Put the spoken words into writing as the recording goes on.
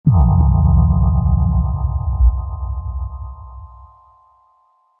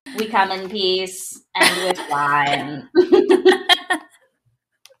We come in peace and with wine.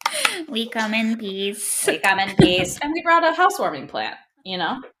 We come in peace. We come in peace. And we brought a housewarming plant, you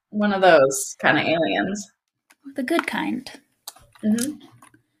know? One of those kind of aliens. The good kind. Mm-hmm.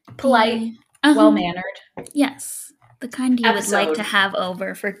 Polite, well-mannered. Yes. The kind you would like to have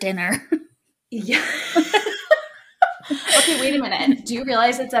over for dinner. Yeah. Okay, wait a minute. Do you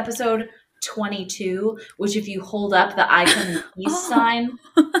realize it's episode 22, which if you hold up the icon peace sign,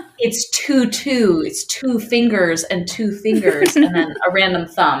 it's 2-2. It's 2 fingers and 2 fingers and then a random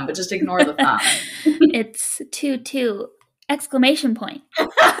thumb, but just ignore the thumb. It's 2-2 exclamation point. The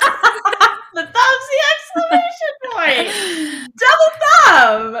thumb's the exclamation point. Double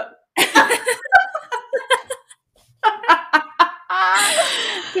thumb.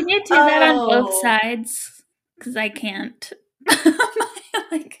 Can you do that on both sides? Because I can't.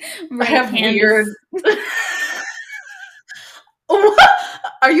 Like, I have weird.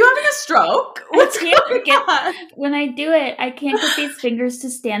 Are you having a stroke? What's going on? When I do it, I can't get these fingers to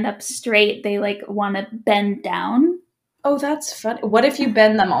stand up straight. They like want to bend down. Oh, that's funny. What if you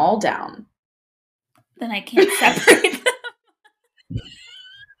bend them all down? Then I can't separate them.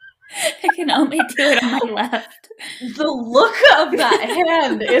 I can only do it on my left. The look of that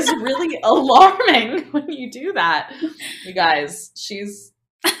hand is really alarming when you do that. You guys, she's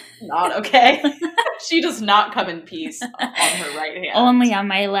not okay. She does not come in peace on her right hand. Only on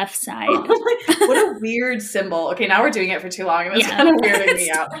my left side. What a weird symbol. Okay, now we're doing it for too long and it's kind of weirding me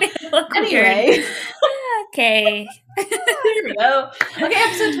out. Anyway. Okay. Here we go. Okay,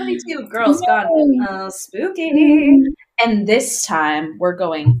 episode 22, Girls Gone Spooky. And this time we're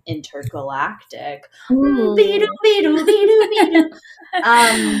going intergalactic.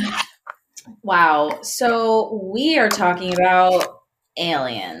 Wow. So we are talking about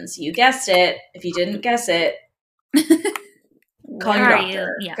aliens. You guessed it. If you didn't guess it, call your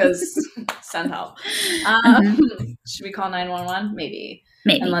doctor. Because send help. Should we call 911? Maybe.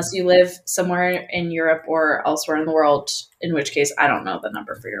 Unless you live somewhere in Europe or elsewhere in the world, in which case I don't know the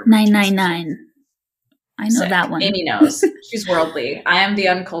number for your 999. I know that one. Amy knows. She's worldly. I am the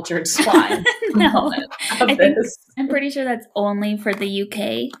uncultured swine. No. I'm pretty sure that's only for the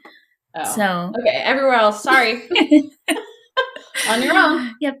UK. Oh. So okay, everywhere else. Sorry. On your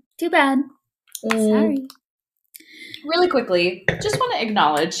own. Yep. Too bad. Sorry. Really quickly, just want to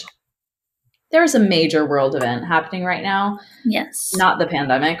acknowledge there is a major world event happening right now. Yes. Not the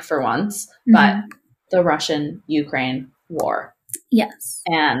pandemic for once, but the Russian-Ukraine war. Yes.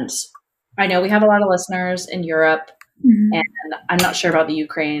 And I know we have a lot of listeners in Europe, and I'm not sure about the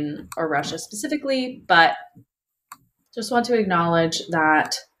Ukraine or Russia specifically, but just want to acknowledge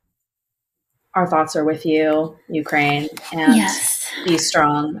that our thoughts are with you, Ukraine, and be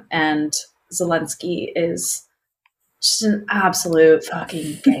strong. And Zelensky is just an absolute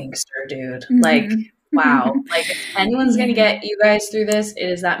fucking gangster, dude. Like, wow. Like, if anyone's going to get you guys through this, it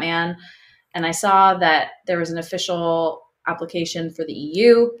is that man. And I saw that there was an official application for the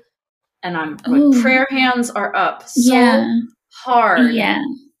EU, and I'm like, prayer hands are up so hard. Yeah.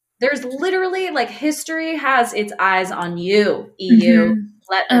 There's literally, like, history has its eyes on you, EU.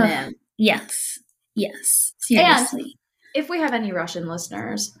 Let them in. Yes. Yes. Seriously. And if we have any Russian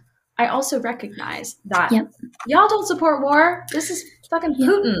listeners, I also recognize that y'all don't support war. This is fucking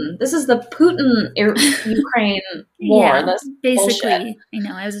Putin. This is the Putin-Ukraine war. Yeah, That's basically. bullshit. I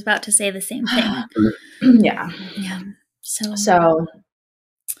know. I was about to say the same thing. Yeah. So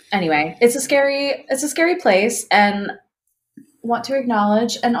anyway, it's a scary place, and want to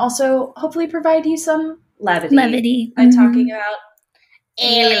acknowledge and also hopefully provide you some levity by talking about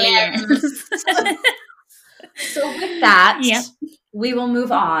aliens. So with that, we will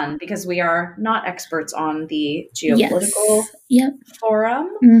move on because we are not experts on the geopolitical forum.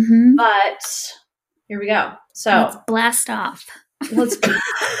 But here we go. So let's blast off. Let's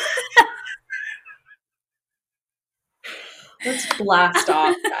blast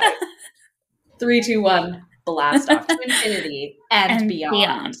off, guys. 3, 2, 1, blast off to infinity and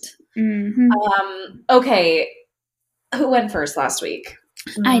beyond. Okay, who went first last week?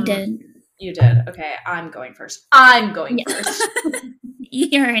 I did. You did. Okay, I'm going first. First.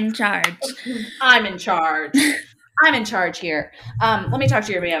 You're in charge. I'm in charge. I'm in charge here. Let me talk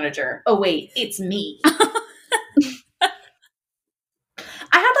to your manager. Oh, wait, it's me.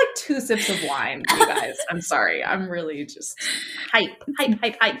 I had like 2 sips of wine, you guys. I'm sorry. I'm really just hype.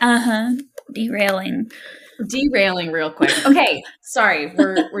 Derailing real quick. Okay, sorry.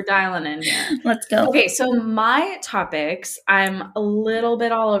 We're dialing in here. Let's go. Okay, so my topics, I'm a little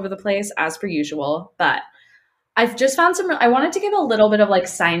bit all over the place as per usual, but I've just found I wanted to give a little bit of like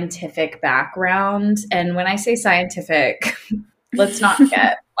scientific background. And when I say scientific, let's not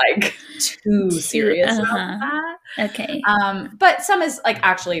get like too serious about that. Okay. But some is like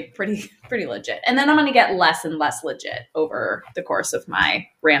actually pretty legit. And then I'm going to get less and less legit over the course of my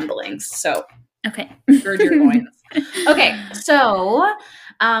ramblings. So okay. gird your loins. Okay. So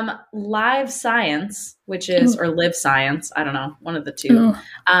Live Science, which is, or Live Science, I don't know, one of the two,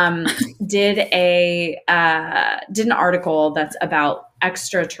 did an article that's about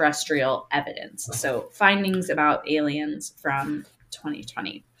extraterrestrial evidence. So findings about aliens from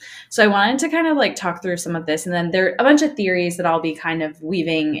 2020. So I wanted to kind of like talk through some of this, and then there are a bunch of theories that I'll be kind of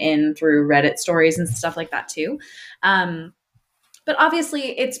weaving in through Reddit stories and stuff like that too. But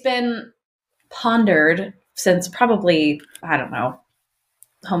obviously it's been pondered since probably, I don't know,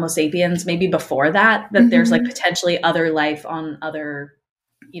 Homo sapiens, maybe before that there's like potentially other life on other,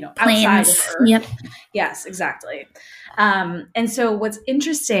 planes. Outside of Earth. Yep. Yes, exactly. And so what's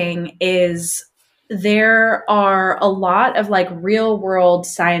interesting is there are a lot of like real world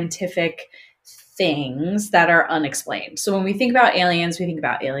scientific things that are unexplained. So when we think about aliens, we think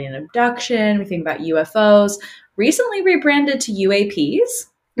about alien abduction, we think about UFOs, recently rebranded to UAPs,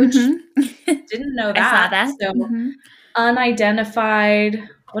 which didn't know that. I saw that. So unidentified,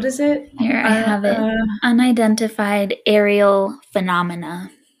 what is it? Here, I have it. Unidentified aerial phenomena.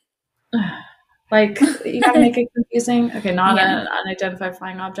 Like, you gotta make it confusing. Okay, not an unidentified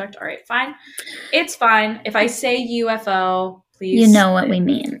flying object. All right, fine. It's fine. If I say UFO, please. You know what we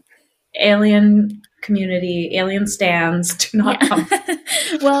mean. Alien community, alien stands, do not come.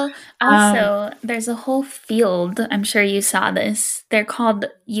 Well, also, there's a whole field. I'm sure you saw this. They're called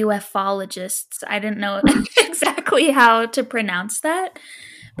ufologists. I didn't know exactly how to pronounce that.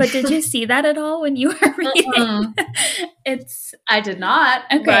 But did you see that at all when you were reading? I did not.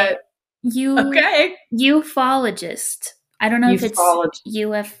 Okay. But ufologist. I don't know if it's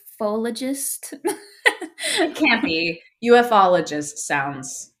ufologist. It can't be. Ufologist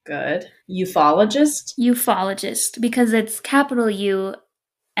sounds good. Ufologist, because it's capital U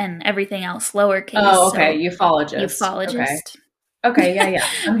and everything else lowercase. Oh, okay. So ufologist. Okay. Yeah.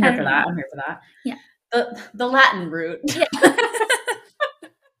 I'm here for that. Yeah. The Latin root. Yeah.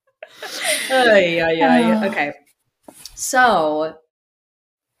 Okay. So,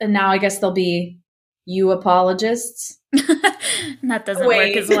 and now I guess there'll be apologists. That doesn't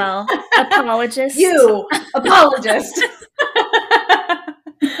work as well. Apologist. You apologist.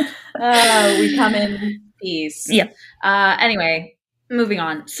 We come in peace. Yeah. Anyway, moving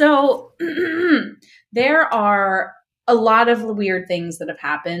on. So there are a lot of weird things that have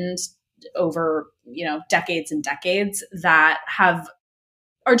happened over, decades and decades that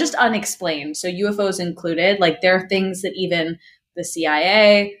are just unexplained. So UFOs included. Like, there are things that even the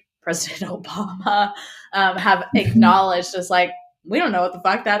CIA, President Obama, have acknowledged as like, we don't know what the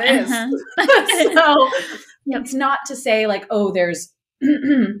fuck that is. So it's not to say like, oh, there's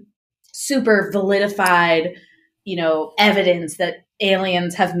super validified, evidence that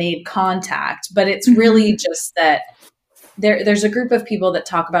aliens have made contact, but it's really just that there's a group of people that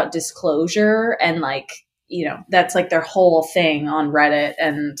talk about disclosure, and like, that's like their whole thing on Reddit,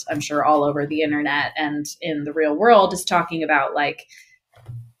 and I'm sure all over the internet and in the real world, is talking about like,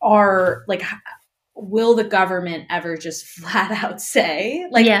 will the government ever just flat out say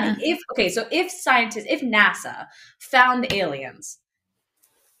like, if NASA found aliens,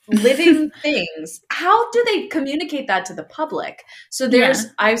 living things, how do they communicate that to the public? So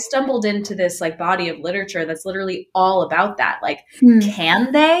I've stumbled into this like body of literature that's literally all about that. Like,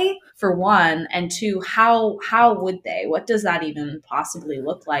 can they, for one, and two, how would they? What does that even possibly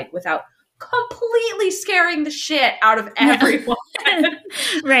look like without completely scaring the shit out of everyone?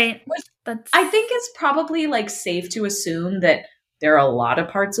 Right. I think it's probably like safe to assume that there are a lot of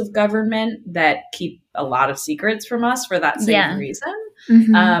parts of government that keep a lot of secrets from us for that same reason.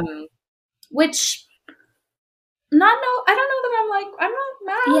 Which I don't know that I'm not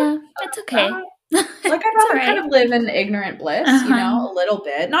mad. Yeah, it's okay. Like, I'd rather kind of live in ignorant bliss, a little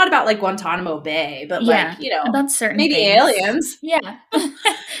bit. Not about like Guantanamo Bay, but like, about certain maybe things. Aliens. Yeah.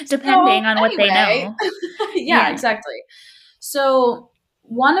 Depending on what they know. Yeah, exactly. So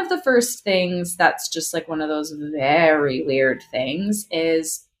one of the first things that's just like one of those very weird things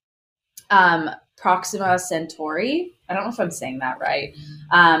is Proxima Centauri. I don't know if I'm saying that right.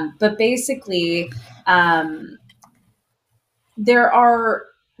 But basically, there are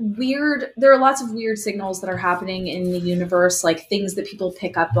lots of weird signals that are happening in the universe, like things that people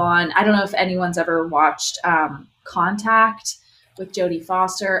pick up on. I don't know if anyone's ever watched Contact with Jodie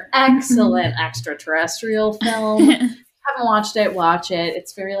Foster. Excellent extraterrestrial film. Haven't watched it, watch it.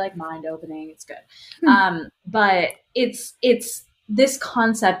 It's very like mind opening. It's good. But it's this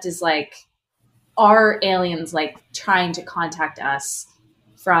concept is like, are aliens like trying to contact us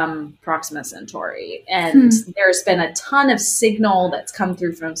from Proxima Centauri. And there's been a ton of signal that's come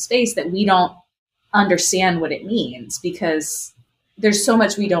through from space that we don't understand what it means because there's so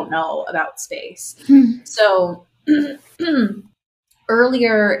much we don't know about space. So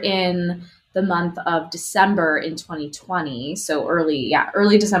earlier in the month of December in 2020, so early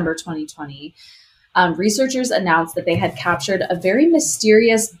December 2020, researchers announced that they had captured a very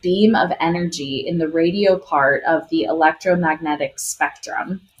mysterious beam of energy in the radio part of the electromagnetic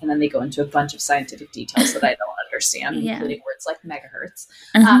spectrum. And then they go into a bunch of scientific details that I don't understand, including words like megahertz,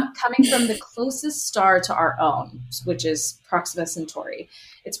 coming from the closest star to our own, which is Proxima Centauri.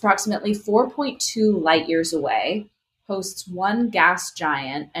 It's approximately 4.2 light years away, hosts one gas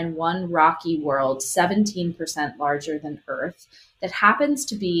giant and one rocky world 17% larger than Earth that happens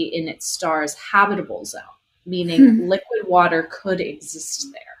to be in its star's habitable zone, meaning liquid water could exist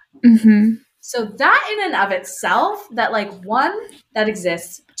there. So that in and of itself, that like one, that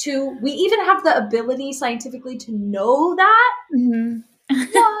exists. Two, we even have the ability scientifically to know that.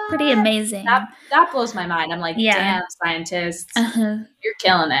 Pretty amazing. That blows my mind. I'm like, damn, scientists, you're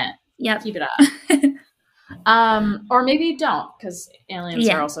killing it. Yep. Keep it up. Or maybe you don't, because aliens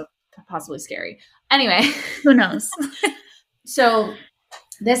are also possibly scary. Anyway. Who knows? So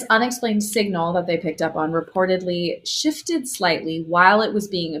this unexplained signal that they picked up on reportedly shifted slightly while it was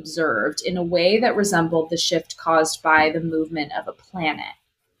being observed in a way that resembled the shift caused by the movement of a planet.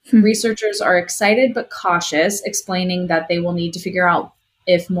 Researchers are excited but cautious, explaining that they will need to figure out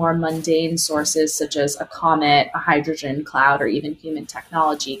if more mundane sources such as a comet, a hydrogen cloud, or even human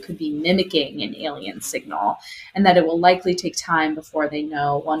technology could be mimicking an alien signal, and that it will likely take time before they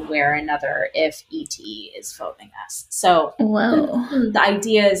know one way or another if ET is phoning us. So the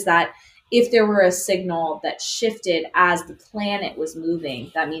idea is that if there were a signal that shifted as the planet was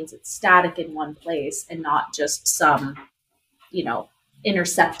moving, that means it's static in one place and not just some,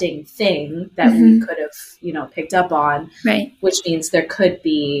 intercepting thing that we could have, picked up on, which means there could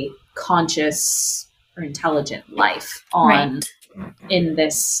be conscious or intelligent life on in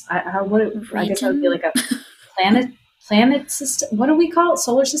this. I guess that would be like a planet system. What do we call it?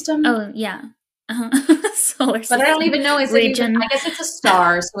 Solar system? Oh yeah, solar system. But I don't even know. Is region? I guess it's a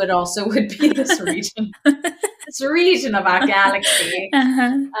star, so it also would be this region. This region of our galaxy.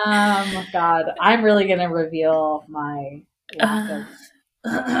 God, I'm really gonna reveal my lack of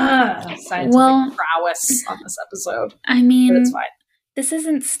scientific prowess on this episode. I mean, but it's fine. This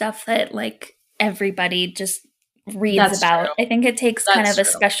isn't stuff that like everybody just reads about. True. I think it takes kind of a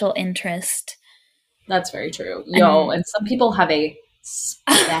special interest. That's very true. And some people have a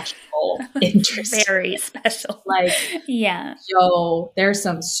special interest. Very special. Like, there's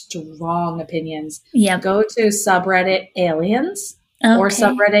some strong opinions. Yeah. Go to subreddit aliens or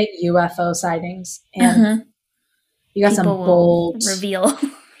subreddit UFO sightings and you got people some bold reveal.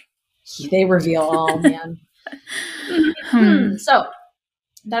 They reveal all, man. So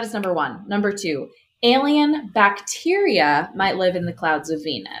that is number one. Number two, alien bacteria might live in the clouds of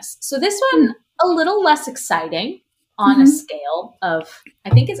Venus. So this one, a little less exciting on a scale of, I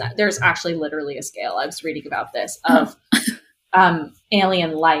think there's actually literally a scale. I was reading about this of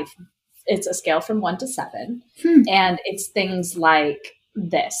alien life. It's a scale from 1 to 7. And it's things like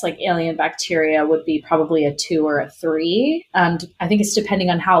this, like alien bacteria would be probably a 2 or a 3. And I think it's depending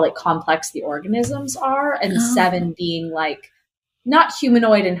on how like complex the organisms are, and 7 being like not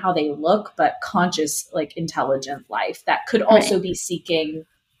humanoid in how they look, but conscious, like intelligent life that could also be seeking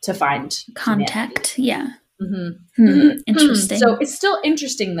to find contact. Humanity. Yeah. Interesting. So it's still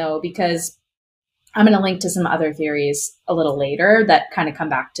interesting though, because I'm going to link to some other theories a little later that kind of come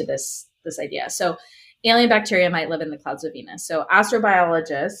back to this idea. So alien bacteria might live in the clouds of Venus. So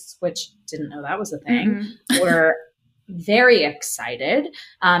astrobiologists, which didn't know that was a thing, were very excited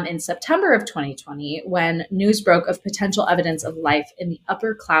in September of 2020 when news broke of potential evidence of life in the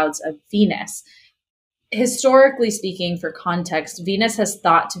upper clouds of Venus. Historically speaking, for context, Venus has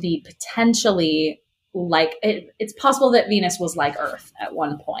thought to be potentially like, it's possible that Venus was like Earth at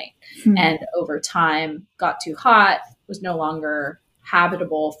one point, and over time got too hot, was no longer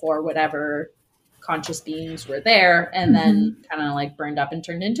habitable for whatever conscious beings were there, and then kind of like burned up and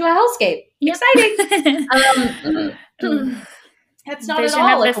turned into a hellscape. Exciting. That's not vision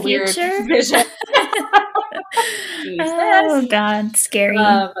at all of like the a weird future. vision. Oh God, scary.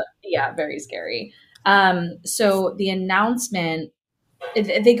 Yeah, very scary. So the announcement,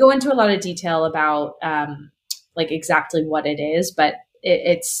 they go into a lot of detail about like exactly what it is, but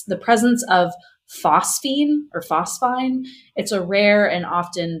it's the presence of phosphine or phosphine. It's a rare and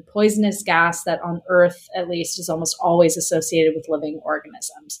often poisonous gas that on Earth, at least, is almost always associated with living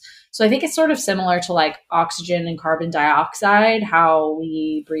organisms. So I think it's sort of similar to like oxygen and carbon dioxide, how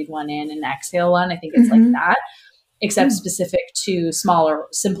we breathe one in and exhale one. I think it's like that, except specific to smaller,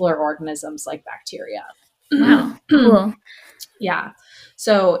 simpler organisms like bacteria. Wow, cool. Yeah.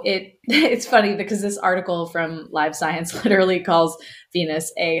 So it's funny because this article from Live Science literally calls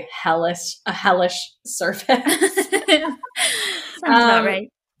Venus a hellish surface. Sounds about right.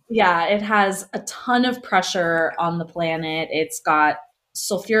 Yeah, it has a ton of pressure on the planet. It's got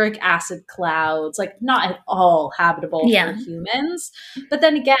sulfuric acid clouds, like not at all habitable for humans. But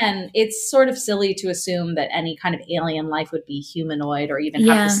then again, it's sort of silly to assume that any kind of alien life would be humanoid or even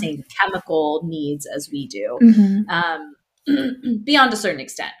have the same chemical needs as we do. Beyond a certain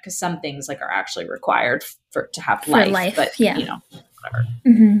extent, because some things like are actually required to have life, but you know,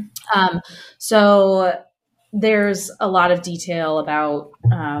 whatever. So there's a lot of detail about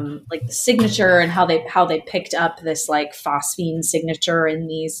like the signature and how they picked up this like phosphine signature in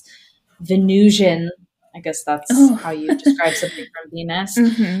these Venusian, I guess that's how you describe something from Venus,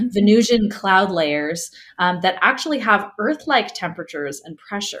 Venusian cloud layers that actually have Earth-like temperatures and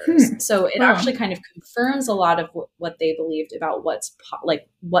pressures. So it actually kind of confirms a lot of what they believed about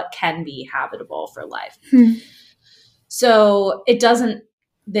what can be habitable for life. So it doesn't,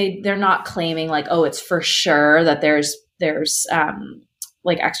 they're not claiming like, oh, it's for sure that there's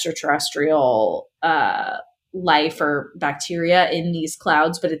like extraterrestrial life or bacteria in these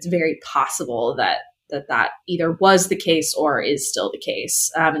clouds, but it's very possible that either was the case or is still the case.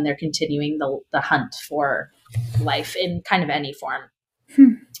 And they're continuing the hunt for life in kind of any form.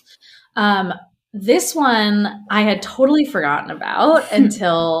 This one I had totally forgotten about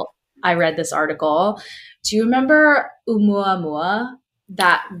until I read this article. Do you remember Oumuamua,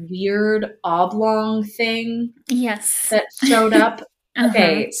 that weird oblong thing? Yes. That showed up?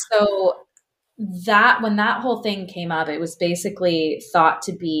 Okay, so when that whole thing came up, it was basically thought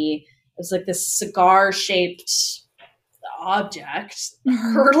to be, it was like this cigar-shaped object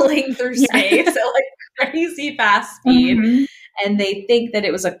hurtling through space at like crazy fast speed. And they think that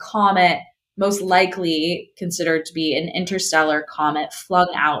it was a comet, most likely considered to be an interstellar comet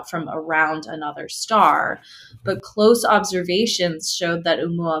flung out from around another star. But close observations showed that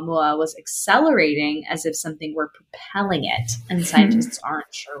Oumuamua was accelerating as if something were propelling it, and scientists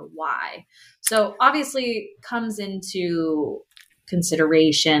aren't sure why. So obviously comes into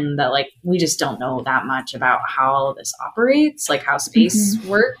consideration that like we just don't know that much about how all of this operates, like how space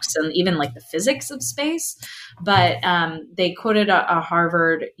works and even like the physics of space. But they quoted a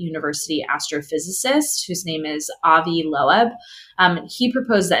Harvard University astrophysicist whose name is Avi Loeb. He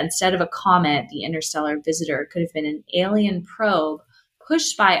proposed that instead of a comet, the interstellar visitor could have been an alien probe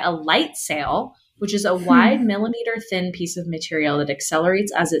pushed by a light sail, which is a wide millimeter thin piece of material that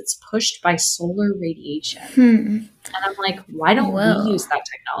accelerates as it's pushed by solar radiation. And I'm like, why don't we use that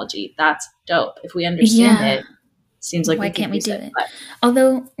technology? That's dope. If we understand it, seems like why can't we do it?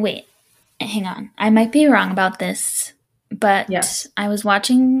 Although, wait, hang on. I might be wrong about this, but I was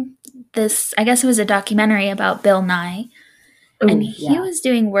watching this, I guess it was a documentary about Bill Nye, and he was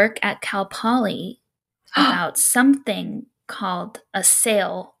doing work at Cal Poly about something called a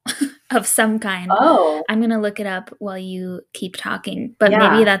sail of some kind. I'm going to look it up while you keep talking, but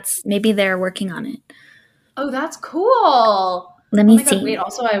maybe they're working on it. Oh, that's cool. Let me see. God, wait,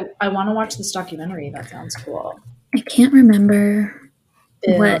 also I want to watch this documentary. That sounds cool. I can't remember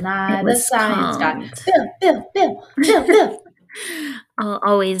what Nye, it was called. Bill. I'll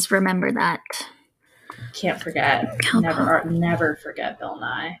always remember that. Can't forget. Never forget Bill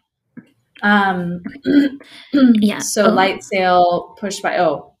Nye. So light sail pushed by.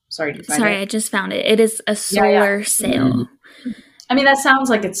 Oh, sorry. Did you find it? I just found it. It is a solar sail. I mean, that sounds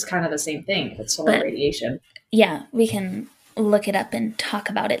like it's kind of the same thing. It's solar radiation. Yeah, we can look it up and talk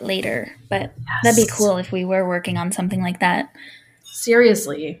about it later. But that'd be cool if we were working on something like that.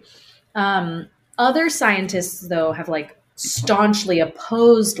 Seriously. Other scientists, though, have like staunchly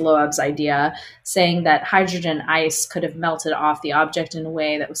opposed Loeb's idea, saying that hydrogen ice could have melted off the object in a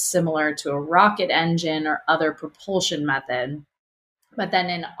way that was similar to a rocket engine or other propulsion method. But then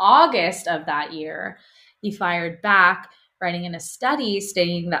in August of that year, he fired back, writing in a study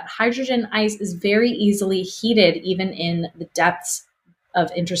stating that hydrogen ice is very easily heated even in the depths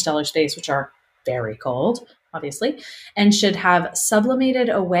of interstellar space, which are very cold, obviously, and should have sublimated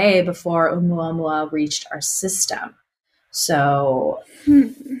away before Oumuamua reached our system. So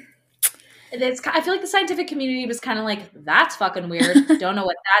I feel like the scientific community was kind of like, that's fucking weird. Don't know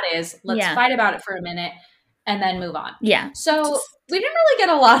what that is. Let's fight about it for a minute. and then move on. Yeah. So we didn't really get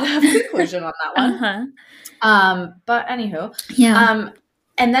a lot of conclusion on that one. But anywho. Yeah.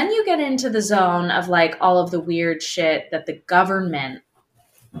 And then you get into the zone of like all of the weird shit that the government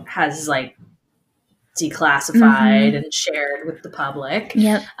has like declassified and shared with the public.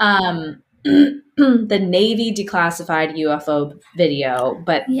 Yep. The Navy declassified UFO video,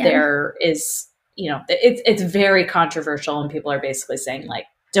 but there is, you know, it's very controversial, and people are basically saying like,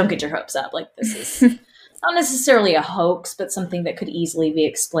 don't get your hopes up. Like, this is not necessarily a hoax, but something that could easily be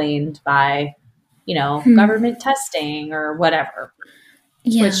explained by, you know, government testing or whatever.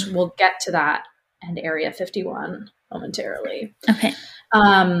 Yeah. Which we'll get to that and Area 51 momentarily. Okay.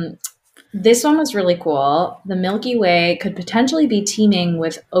 This one was really cool. The Milky Way could potentially be teeming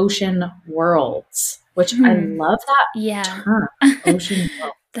with ocean worlds, which I love that term, ocean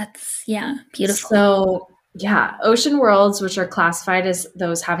worlds. That's, beautiful. So, ocean worlds, which are classified as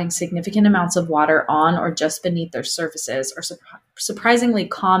those having significant amounts of water on or just beneath their surfaces, are surprisingly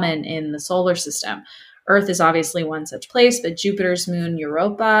common in the solar system. Earth is obviously one such place, but Jupiter's moon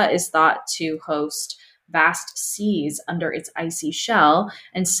Europa is thought to host vast seas under its icy shell,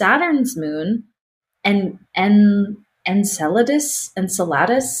 and Saturn's moon Enceladus, I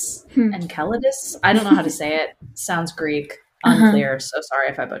don't know how to say it. Sounds Greek. Unclear. So sorry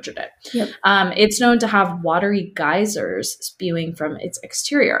if I butchered it. Yep. It's known to have watery geysers spewing from its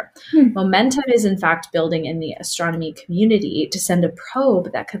exterior. Momentum is in fact building in the astronomy community to send a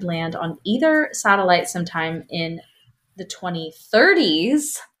probe that could land on either satellite sometime in the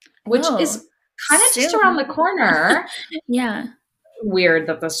 2030s, which is kind of just around the corner. Yeah. Weird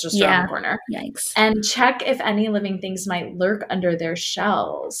that that's just around the corner. Yikes. And check if any living things might lurk under their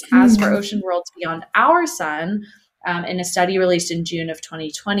shells. As for ocean worlds beyond our sun, in a study released in June of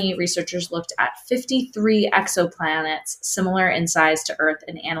 2020, researchers looked at 53 exoplanets similar in size to Earth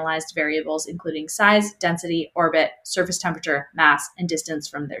and analyzed variables including size, density, orbit, surface temperature, mass, and distance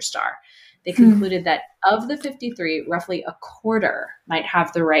from their star. They concluded that of the 53, roughly a quarter might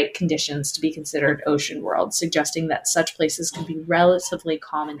have the right conditions to be considered ocean worlds, suggesting that such places could be relatively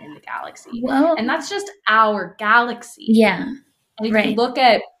common in the galaxy. Well, and that's just our galaxy. Yeah. And if you look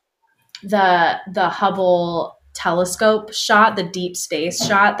at the Hubble telescope shot, the deep space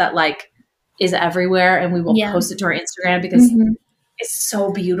shot that like is everywhere, and we will post it to our Instagram because it's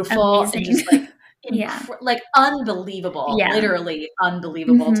so beautiful. Amazing. And just like like unbelievable, literally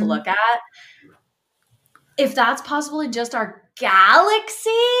unbelievable to look at. If that's possible in just our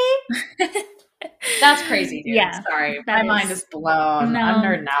galaxy, that's crazy, dude. Sorry, my mind is blown. I'm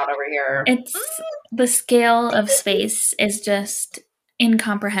nerding out over here. It's the scale of space is just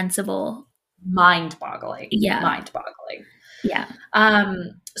incomprehensible. Mind-boggling. Yeah.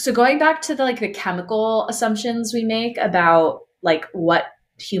 So going back to the chemical assumptions we make about like what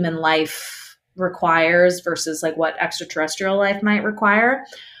human life requires versus like what extraterrestrial life might require,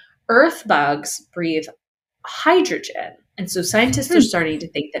 Earth bugs breathe hydrogen. And so scientists are starting to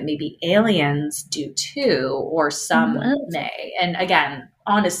think that maybe aliens do too, or some may. And again,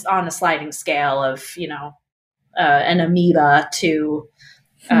 on a sliding scale of, you know, an amoeba to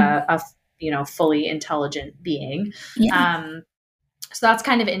a fully intelligent being. So that's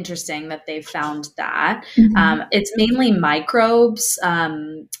kind of interesting that they've found that. It's mainly microbes.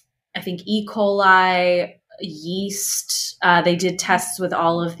 I think E. coli, yeast. They did tests with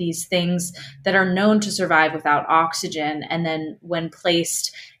all of these things that are known to survive without oxygen. And then when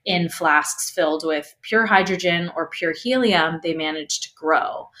placed in flasks filled with pure hydrogen or pure helium, they managed to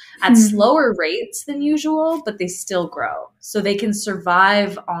grow at slower rates than usual, but they still grow. So they can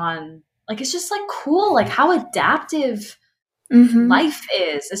survive on, like, it's just like cool, like how adaptive life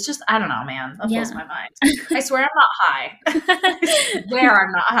is. It's just, I don't know, man. That blows my mind. I swear I'm not high. I swear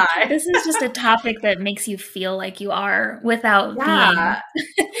I'm not high. This is just a topic that makes you feel like you are without being high.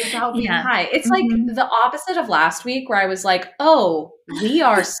 It's like the opposite of last week where I was like, oh, we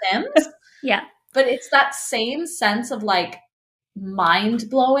are Sims. But it's that same sense of like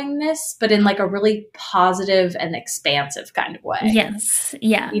mind-blowingness, but in like a really positive and expansive kind of way. Yes.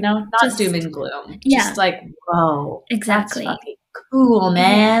 Yeah. You know, not just doom and gloom. Just like, whoa. Exactly. That's fucking cool,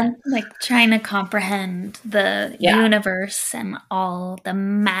 man. Like trying to comprehend the universe and all the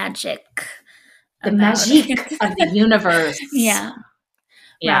magic. The magic of the universe. Yeah.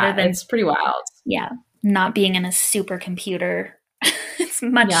 Yeah, it's pretty wild. Yeah. Not being in a supercomputer. It's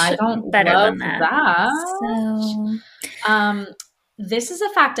much I don't better love than that. So, this is a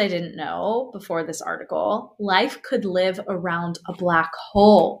fact I didn't know before this article. Life could live around a black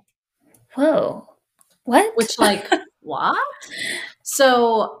hole. Whoa. What? Which, like, what?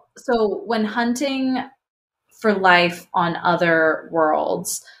 So when hunting for life on other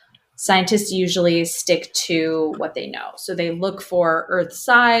worlds, scientists usually stick to what they know. So they look for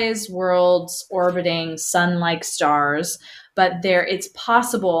Earth-size worlds orbiting sun-like stars, but it's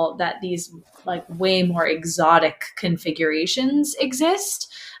possible that these like way more exotic configurations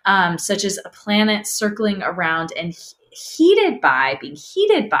exist, such as a planet circling around and being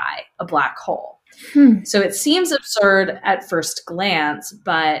heated by a black hole. So it seems absurd at first glance,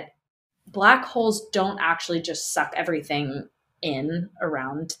 but black holes don't actually just suck everything in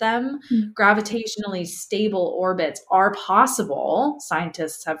around them. Gravitationally stable orbits are possible,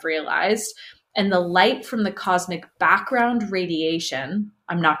 scientists have realized, and the light from the cosmic background radiation,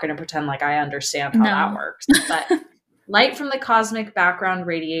 I'm not going to pretend like I understand how that works, but light from the cosmic background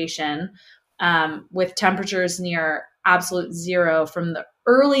radiation with temperatures near absolute zero from the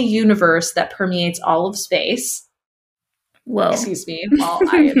early universe that permeates all of space. Whoa. Excuse me, while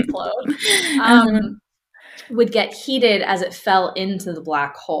I implode. Would get heated as it fell into the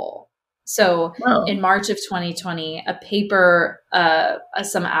black hole. So in March of 2020, a paper,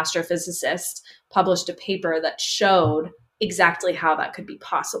 some astrophysicists published a paper that showed exactly how that could be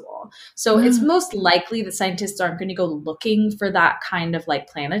possible. So it's most likely that scientists aren't going to go looking for that kind of like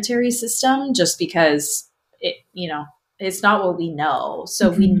planetary system just because it's not what we know. So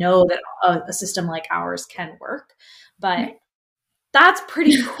we know that a system like ours can work, but that's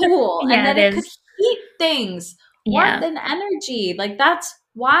pretty cool. And then it could heat things, warmth and energy. Like that's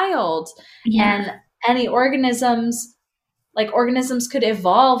wild. And any organisms could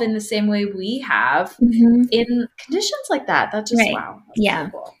evolve in the same way we have in conditions like that. That's just wow. That's so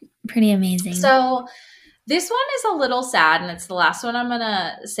cool. Pretty amazing. So this one is a little sad, and it's the last one I'm going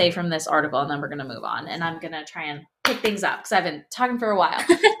to say from this article, and then we're going to move on. And I'm going to try and pick things up because I've been talking for a while.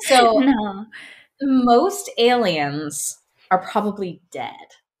 So most aliens are probably dead.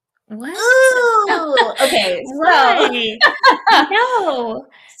 What? Ooh, okay. No.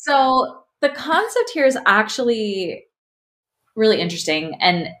 So the concept here is actually really interesting,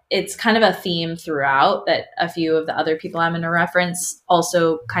 and it's kind of a theme throughout that a few of the other people I'm going to reference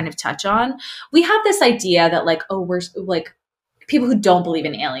also kind of touch on. We have this idea that like, oh, we're like people who don't believe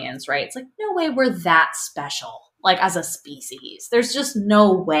in aliens, right? It's like, no way we're that special. Like as a species, there's just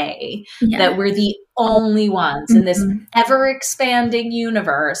no way that we're the only ones in this ever expanding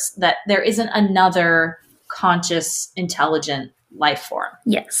universe that there isn't another conscious, intelligent life form.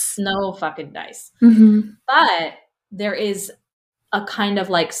 Yes. No fucking dice. But there is a kind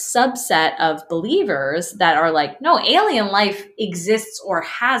of like subset of believers that are like, no, alien life exists or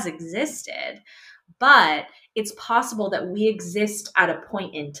has existed, but it's possible that we exist at a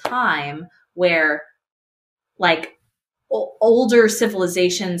point in time where like older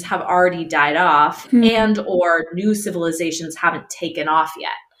civilizations have already died off and or new civilizations haven't taken off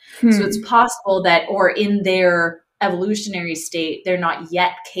yet. So it's possible that, or in their evolutionary state, they're not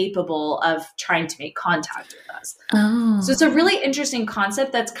yet capable of trying to make contact with us. So it's a really interesting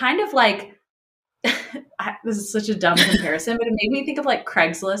concept that's kind of like, this is such a dumb comparison, but it made me think of like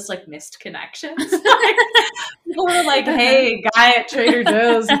Craigslist, like missed connections. People were like, hey, guy at Trader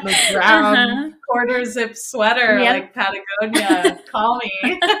Joe's in the brown quarter zip sweater, like Patagonia, call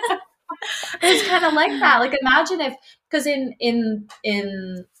me. It's kind of like that. Like imagine if, because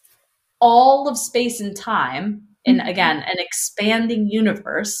in all of space and time, and again, an expanding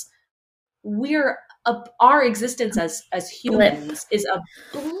universe, our existence as humans is a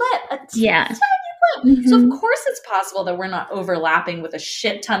blip, a tiny blip. So of course it's possible that we're not overlapping with a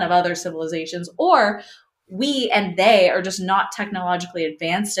shit ton of other civilizations, or we and they are just not technologically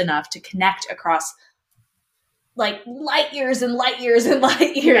advanced enough to connect across like light years and light years and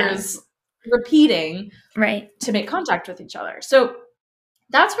light years repeating to make contact with each other. So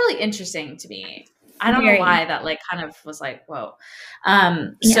that's really interesting to me. I don't know why that like kind of was like, whoa.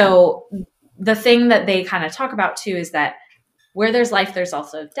 So the thing that they kind of talk about too is that where there's life, there's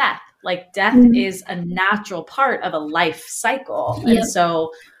also death. Like death is a natural part of a life cycle. And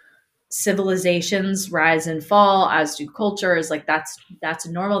so civilizations rise and fall, as do cultures. Like that's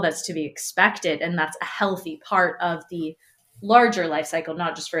normal. That's to be expected. And that's a healthy part of the larger life cycle,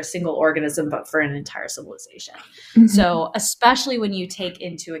 not just for a single organism, but for an entire civilization. So especially when you take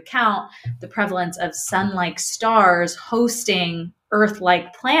into account the prevalence of sun-like stars hosting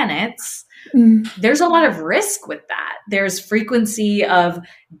Earth-like planets, there's a lot of risk with that. There's frequency of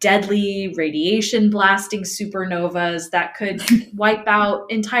deadly radiation blasting supernovas that could wipe out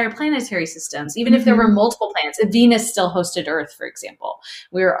entire planetary systems. Even if there were multiple planets, if Venus still hosted Earth, for example,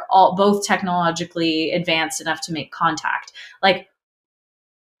 we're all both technologically advanced enough to make contact. Like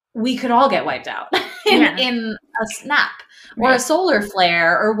we could all get wiped out in a snap or a solar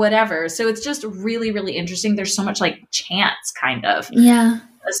flare or whatever. So it's just really, really interesting. There's so much like chance kind of.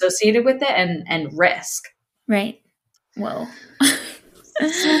 associated with it and risk. Right. Whoa.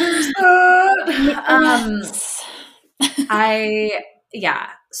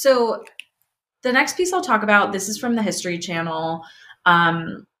 So the next piece I'll talk about, this is from the History Channel.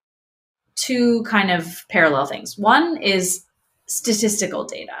 Two kind of parallel things. One is statistical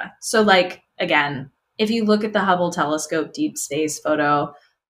data. So like, again, if you look at the Hubble telescope deep space photo,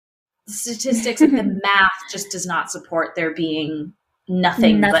 the statistics, like the math just does not support there being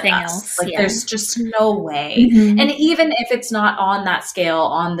nothing but us. Else. Like there's just no way. And even if it's not on that scale,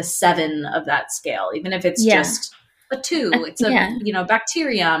 on the 7 of that scale, even if it's just a 2, it's a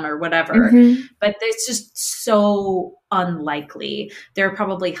bacterium or whatever, but it's just so unlikely. There are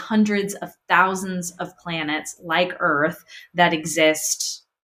probably hundreds of thousands of planets like Earth that exist,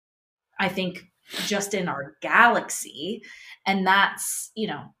 I think, just in our galaxy. And that's,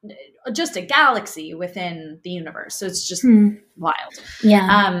 just a galaxy within the universe. So it's just wild.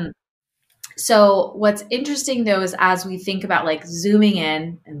 Yeah. So what's interesting though, is as we think about like zooming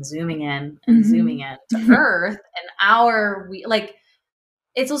in and zooming in and zooming in to Earth and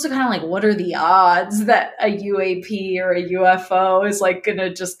it's also kind of like, what are the odds that a UAP or a UFO is like going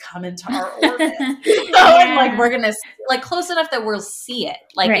to just come into our orbit? And like, we're going to like close enough that we'll see it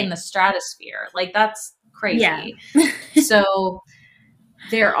like in the stratosphere. Like that's crazy. Yeah. So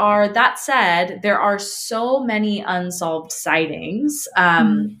there are so many unsolved sightings.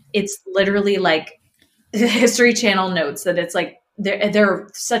 It's literally like the History Channel notes that it's like there are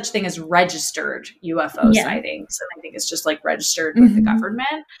such thing as registered UFO sightings. And I think it's just like registered with the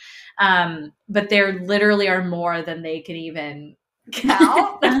government. But there literally are more than they can even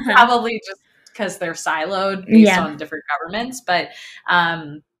count, probably just because they're siloed based on different governments. But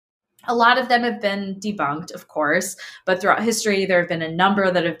a lot of them have been debunked, of course, but throughout history, there have been a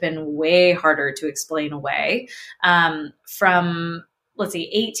number that have been way harder to explain away. From, let's see,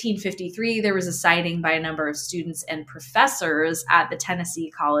 1853, there was a sighting by a number of students and professors at the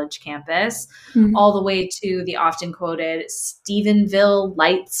Tennessee College campus, all the way to the often quoted Stephenville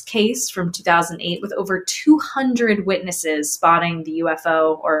Lights case from 2008, with over 200 witnesses spotting the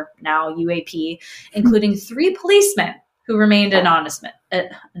UFO, or now UAP, including 3 policemen who remained anonymous.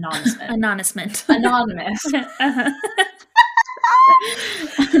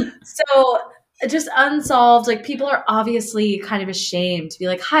 So just unsolved, like people are obviously kind of ashamed to be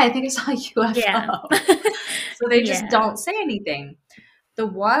like, hi, I think I saw a UFO. Yeah. So they just don't say anything. The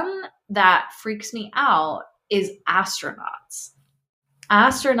one that freaks me out is astronauts.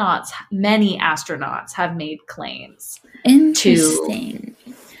 Many astronauts have made claims to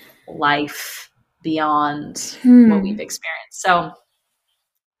life beyond what we've experienced. So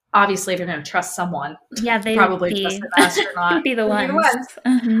obviously, if you're going to trust someone, they probably trust an astronaut. Be the ones.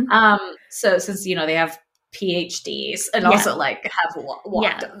 So since they have PhDs and also like have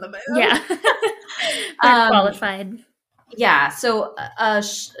walked on the moon, they're qualified. Yeah, so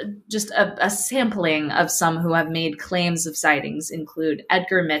just a sampling of some who have made claims of sightings include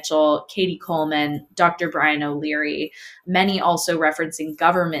Edgar Mitchell, Katie Coleman, Dr. Brian O'Leary, many also referencing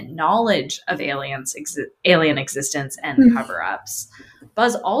government knowledge of alien existence and cover-ups.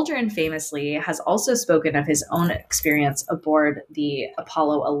 Buzz Aldrin famously has also spoken of his own experience aboard the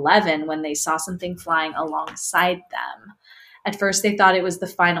Apollo 11 when they saw something flying alongside them. At first, they thought it was the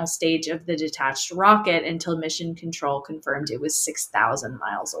final stage of the detached rocket until mission control confirmed it was 6,000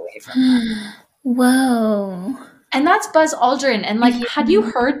 miles away from them. Whoa. And that's Buzz Aldrin. And like, had you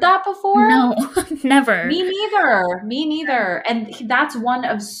heard that before? No, never. Me neither. And that's one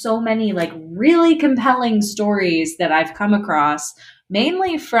of so many like really compelling stories that I've come across,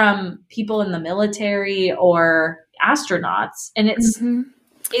 mainly from people in the military or astronauts. And it's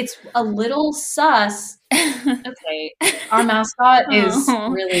a little sus. Okay, our mascot is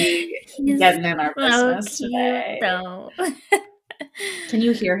really getting in our business today. Can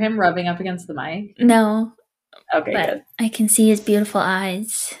you hear him rubbing up against the mic? No. Okay, good. I can see his beautiful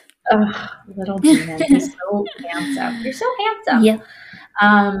eyes. Oh, little demon. He's so handsome. You're so handsome. Yep.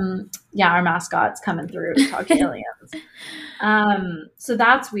 Our mascot's coming through to talk aliens. So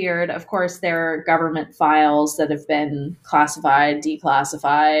that's weird. Of course, there are government files that have been classified,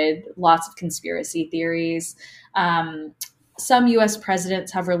 declassified, lots of conspiracy theories. Some U.S.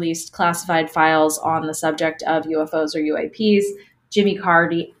 presidents have released classified files on the subject of UFOs or UAPs. Jimmy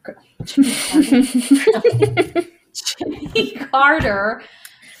Carter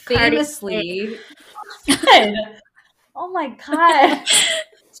famously... Oh my God.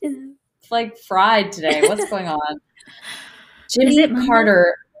 It's like fried today. What's going on? Jimmy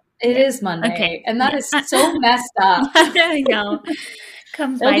Carter. It is Monday. Okay. And that is so messed up. There you go.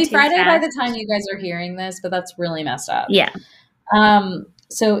 It'll be Friday by the time you guys are hearing this, but that's really messed up. Yeah.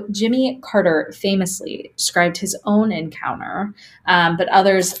 So Jimmy Carter famously described his own encounter, but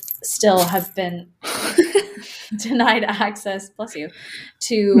others still have been denied access, bless you,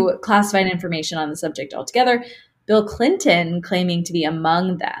 to classified information on the subject altogether. Bill Clinton claiming to be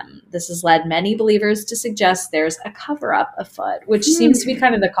among them. This has led many believers to suggest there's a cover-up afoot, which seems to be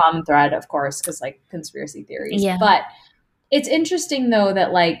kind of the common thread, of course, because like conspiracy theories. Yeah. But it's interesting, though,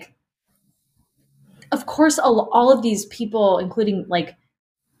 that like, of course, all of these people, including like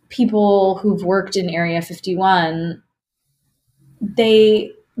people who've worked in Area 51,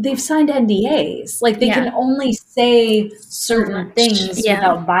 they've signed NDAs. Like they can only say certain things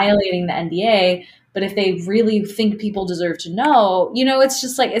without violating the NDA. But if they really think people deserve to know, you know, it's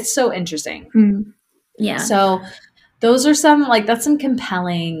just like, it's so interesting. Yeah. So those are that's some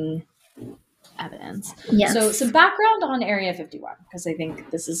compelling evidence. Yes. So some background on Area 51, because I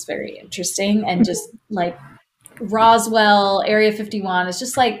think this is very interesting, and just like Roswell, Area 51 is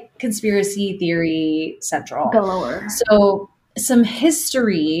just like conspiracy theory central. Galore. So some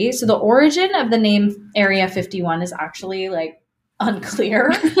history. So the origin of the name Area 51 is actually like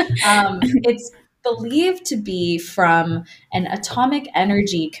unclear. It's believed to be from an Atomic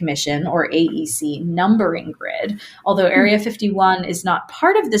Energy Commission, or AEC, numbering grid. Although Area 51 is not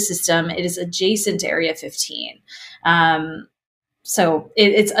part of the system, it is adjacent to Area 15. So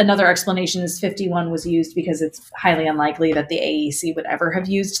it's another explanation is 51 was used because it's highly unlikely that the AEC would ever have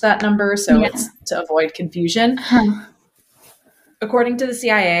used that number. So it's to avoid confusion. According to the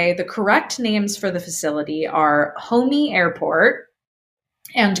CIA, the correct names for the facility are Homey Airport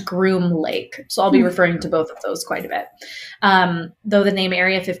and Groom Lake. So I'll be referring to both of those quite a bit. Though the name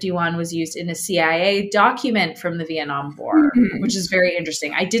Area 51 was used in a CIA document from the Vietnam War, which is very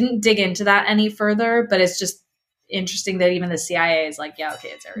interesting. I didn't dig into that any further, but it's just interesting that even the CIA is like, yeah, okay,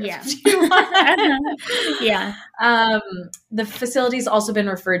 it's Area 51. The facility's also been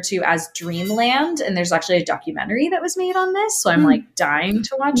referred to as Dreamland, and there's actually a documentary that was made on this. So I'm like dying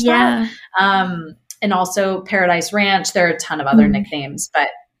to watch that. And also Paradise Ranch. There are a ton of other nicknames, but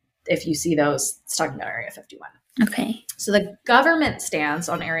if you see those, it's talking about Area 51. Okay. So the government stance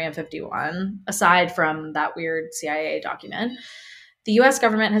on Area 51, aside from that weird CIA document, the U.S.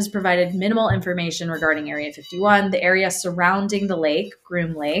 government has provided minimal information regarding Area 51. The area surrounding the lake,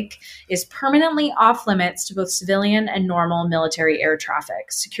 Groom Lake, is permanently off limits to both civilian and normal military air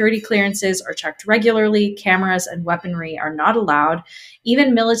traffic. Security clearances are checked regularly. Cameras and weaponry are not allowed.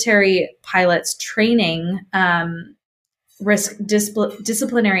 Even military pilots training risk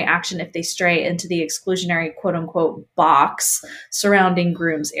disciplinary action if they stray into the exclusionary quote-unquote box surrounding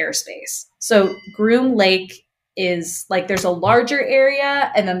Groom's airspace. So Groom Lake is like there's a larger area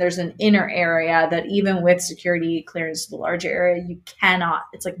and then there's an inner area that even with security clearance to the larger area, you cannot,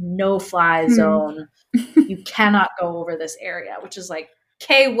 it's like no fly zone. You cannot go over this area, which is like,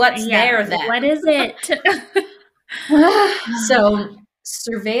 okay, what's there then? What is it? So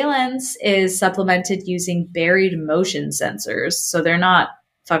surveillance is supplemented using buried motion sensors. So they're not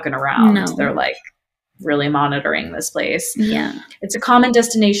fucking around. No. They're like really monitoring this place. Yeah. It's a common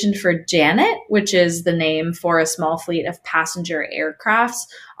destination for Janet, which is the name for a small fleet of passenger aircrafts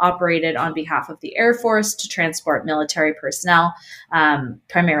operated on behalf of the Air Force to transport military personnel,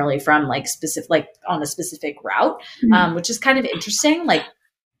 primarily from like on a specific route, which is kind of interesting. Like,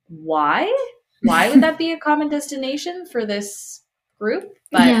 why would that be a common destination for this group?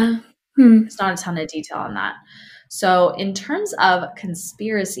 But there's not a ton of detail on that. So in terms of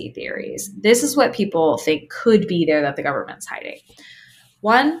conspiracy theories, this is what people think could be there that the government's hiding.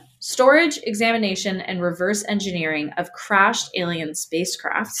 1, storage, examination, and reverse engineering of crashed alien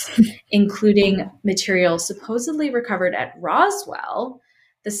spacecrafts, including material supposedly recovered at Roswell,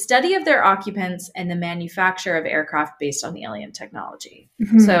 the study of their occupants, and the manufacture of aircraft based on alien technology.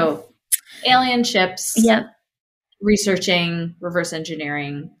 So alien ships, researching, reverse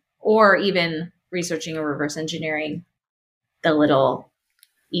engineering, or even researching or reverse engineering the little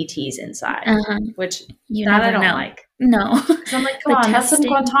ETs inside, which I don't like. No. So I'm like, come on, that's some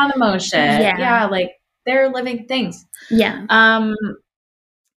Guantanamo shit. Yeah, like they're living things. Yeah. I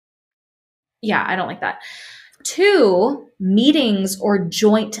don't like that. 2, meetings or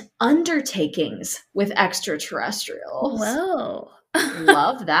joint undertakings with extraterrestrials. Whoa.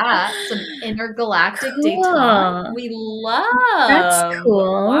 Love that. Some intergalactic detente. We love. That's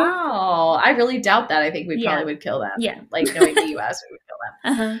cool. Wow. I really doubt that. I think we probably would kill them. Yeah. Like knowing the US, we would kill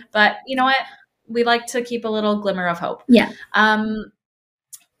them. But you know what? We like to keep a little glimmer of hope. Yeah.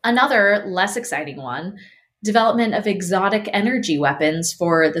 Another less exciting one, development of exotic energy weapons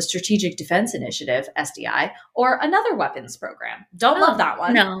for the Strategic Defense Initiative, SDI, or another weapons program. Don't love that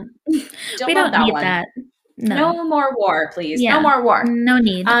one. No. Don't we love don't need one. that. No more war, please. Yeah. No more war. No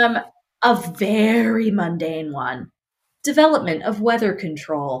need. A very mundane one. Development of weather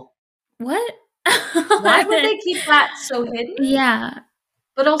control. What? Why would they keep that so hidden? Yeah.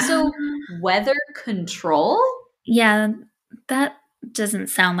 But also weather control? Yeah, that doesn't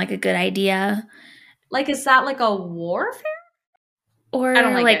sound like a good idea. Like, is that like a warfare? Or I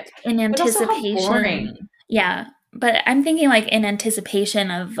don't like it. in anticipation. But also how boring. Yeah. But I'm thinking like in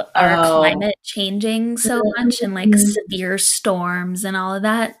anticipation of our climate changing so much and like severe storms and all of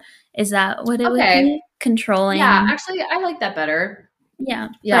that. Is that what it would be? Controlling. Yeah, actually I like that better. Yeah.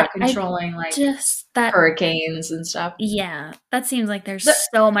 Yeah, controlling like just that hurricanes and stuff. Yeah. That seems like there's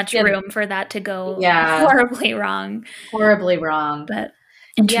so much room for that to go horribly wrong. Horribly wrong. But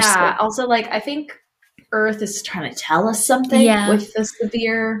interesting. Yeah. Also, like, I think Earth is trying to tell us something with the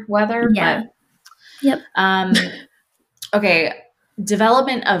severe weather. Yeah. But, okay.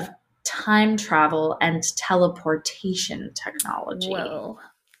 Development of time travel and teleportation technology. Whoa.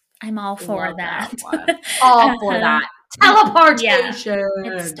 I'm all for that. All for that. Teleportation.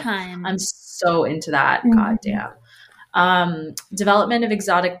 Yeah, it's time. I'm so into that. Goddamn. Development of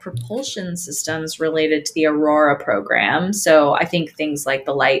exotic propulsion systems related to the Aurora program. So I think things like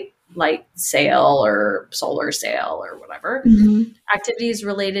the light sail or solar sail or whatever. Activities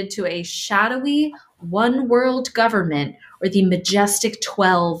related to a shadowy one world government or the Majestic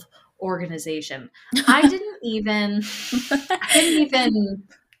 12 organization. I didn't even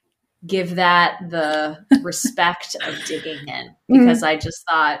give that the respect of digging in because I just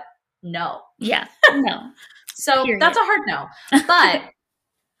thought, no. Yeah, no. So that's a hard no, but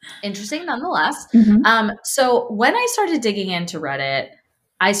interesting nonetheless. So when I started digging into Reddit,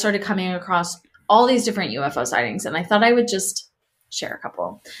 I started coming across all these different UFO sightings, and I thought I would just share a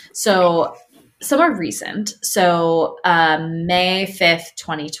couple. So some are recent. So May 5th,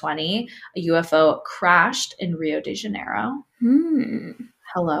 2020, a UFO crashed in Rio de Janeiro.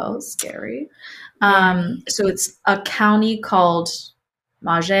 Hello, scary. So it's a county called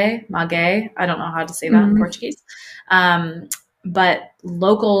Magé. I don't know how to say that in Portuguese. But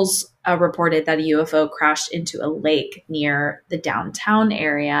locals reported that a UFO crashed into a lake near the downtown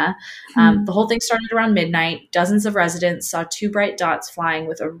area. The whole thing started around midnight. Dozens of residents saw two bright dots flying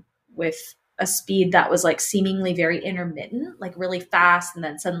with a speed that was like seemingly very intermittent, like really fast and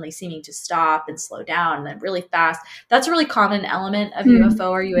then suddenly seeming to stop and slow down and then really fast. That's a really common element of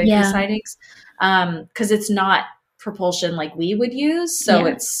UFO or UAP sightings because it's not propulsion like we would use. So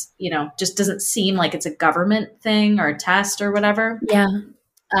it's, just doesn't seem like it's a government thing or a test or whatever. Yeah.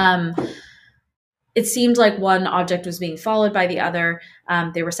 It seemed like one object was being followed by the other.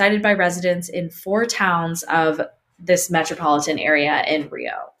 They were sighted by residents in 4 towns of this metropolitan area in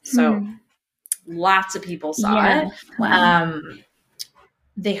Rio. So lots of people saw it. Wow.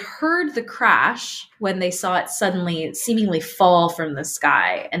 They heard the crash when they saw it suddenly seemingly fall from the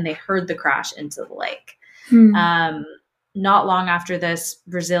sky, and they heard the crash into the lake. Not long after this,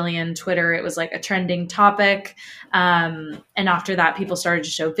 Brazilian Twitter, it was like a trending topic. And after that, people started to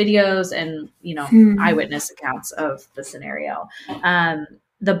show videos and, eyewitness accounts of the scenario.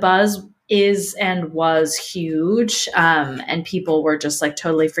 The buzz is and was huge. And people were just like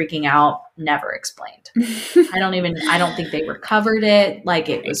totally freaking out, never explained. I don't think they recovered it. Like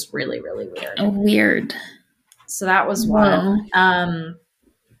it was really, really weird. Weird. So that was one.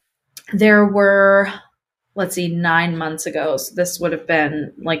 There were, 9 months ago. So this would have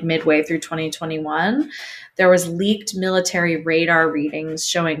been like midway through 2021. There was leaked military radar readings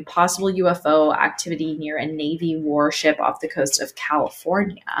showing possible UFO activity near a Navy warship off the coast of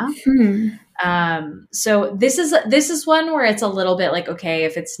California. So this is one where it's a little bit like, okay,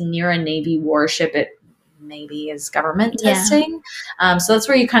 if it's near a Navy warship, it maybe is government testing. So that's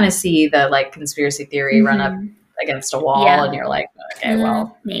where you kind of see the like conspiracy theory run up against a wall and you're like, okay,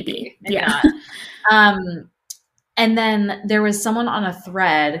 well, maybe not. And then there was someone on a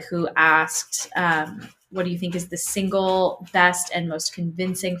thread who asked, what do you think is the single best and most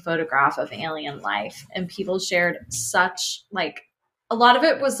convincing photograph of alien life? And people shared such like, a lot of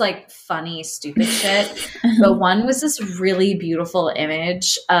it was like funny, stupid shit. But one was this really beautiful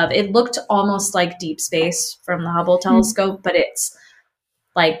image of, it looked almost like deep space from the Hubble telescope, but it's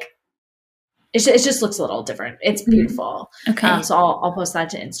like, it just looks a little different. It's beautiful. Okay. So I'll post that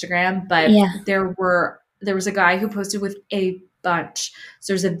to Instagram. But there was a guy who posted with a bunch.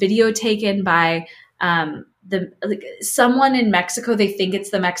 So there's a video taken by someone in Mexico. They think it's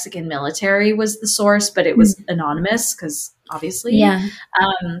the Mexican military was the source, but it was anonymous because obviously.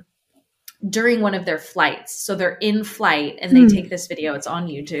 during one of their flights. So they're in flight and they take this video. It's on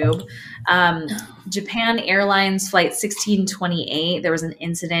YouTube. Japan Airlines Flight 1628, there was an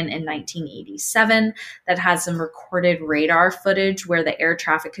incident in 1987 that had some recorded radar footage where the air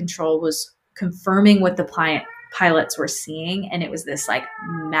traffic control was confirming what the pilots were seeing. And it was this like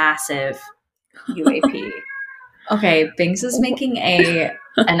massive UAP. Okay, Binks is making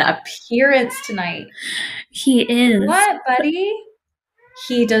an appearance tonight. He is. What, buddy?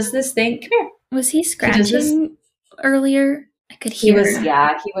 He does this thing. Come here. Was he scratching earlier? I could hear. He was,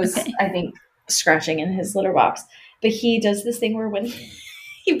 okay. I think, scratching in his litter box. But he does this thing where when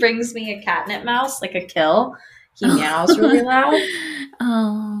he brings me a catnip mouse, like a kill, he meows really loud.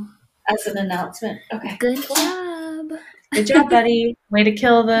 Oh. As an announcement. Okay. Good job. Good job, buddy. Way to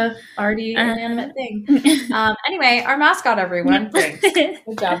kill the already inanimate thing. Anyway, our mascot, everyone. Thanks.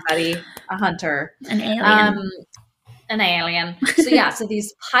 Good job, buddy. A hunter. An alien. An alien. So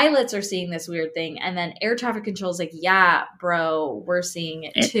these pilots are seeing this weird thing, and then air traffic control is like, yeah, bro, we're seeing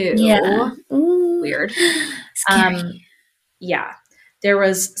it too. Yeah. Ooh. Weird. Scary. Yeah. There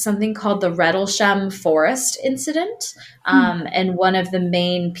was something called the Rendlesham Forest incident, and one of the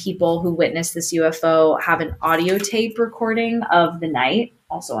main people who witnessed this UFO have an audio tape recording of the night,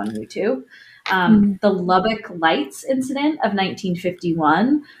 also on YouTube. The Lubbock Lights incident of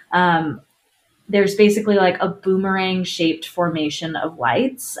 1951. There's basically like a boomerang-shaped formation of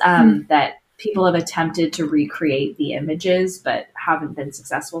lights that people have attempted to recreate the images, but haven't been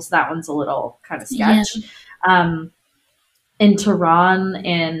successful. So that one's a little kind of sketch. Yeah. In Tehran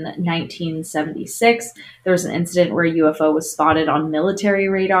in 1976, there was an incident where a UFO was spotted on military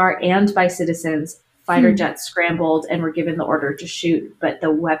radar and by citizens. Fighter jets scrambled and were given the order to shoot, but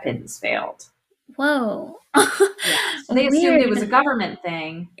the weapons failed. Whoa. Yeah. So they assumed it was a government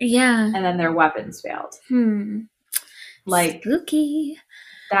thing. Yeah. And then their weapons failed. Like, spooky.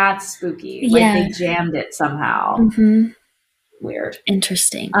 That's spooky. Yeah. Like they jammed it somehow. Weird.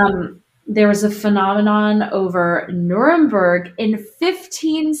 Interesting. There was a phenomenon over Nuremberg in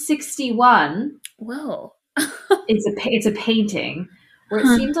 1561. Whoa. It's a painting where it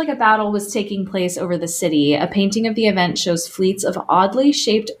seemed like a battle was taking place over the city. A painting of the event shows fleets of oddly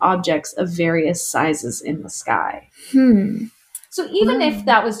shaped objects of various sizes in the sky. So even if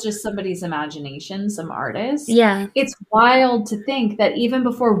that was just somebody's imagination, some artist, it's wild to think that even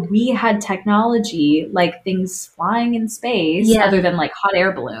before we had technology, like things flying in space, other than like hot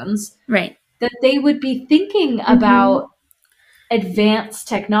air balloons, right, that they would be thinking about advanced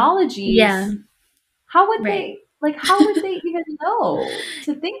technologies. Yeah. How would they? Like, how would they even know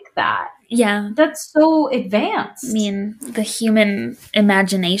to think that? Yeah. That's so advanced. I mean, the human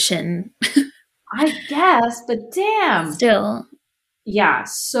imagination. I guess, but damn. Still. Yeah,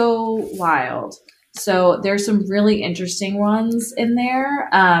 so wild. So there's some really interesting ones in there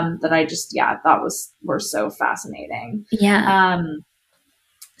that I just, thought were so fascinating. Yeah.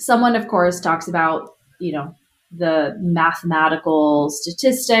 Someone, of course, talks about, the mathematical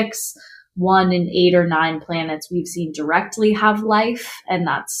statistics. 1 in 8 or 9 planets we've seen directly have life, and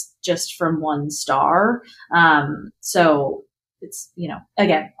that's just from one star. So it's,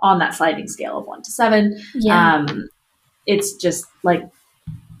 again, on that sliding scale of 1 to 7. Yeah. It's just like,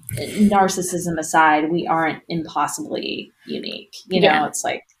 narcissism aside, we aren't impossibly unique. It's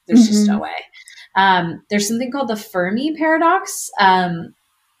like, there's just no way. There's something called the Fermi paradox. And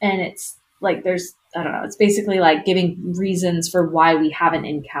it's like, I don't know, it's basically like giving reasons for why we haven't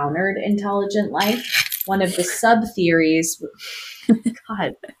encountered intelligent life. One of the sub-theories,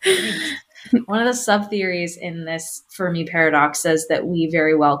 one of the sub-theories in this Fermi paradox says that we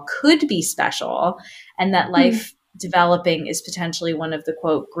very well could be special, and that life developing is potentially one of the,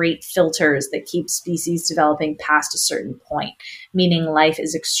 quote, great filters that keep species developing past a certain point, meaning life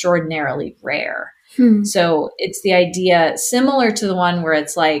is extraordinarily rare. So it's the idea similar to the one where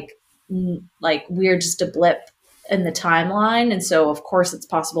it's like we're just a blip in the timeline. And so of course it's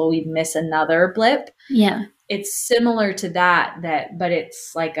possible we'd miss another blip. Yeah. It's similar to that, but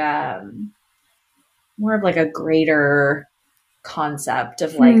it's like more of like a greater concept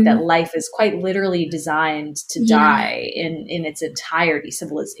of like that life is quite literally designed to die in its entirety.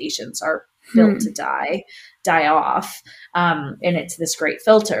 Civilizations are built to die off. And it's this great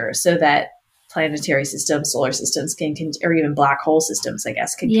filter so that planetary systems, solar systems or even black hole systems, I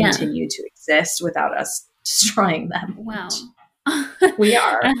guess, can continue to exist without us destroying them. Wow. We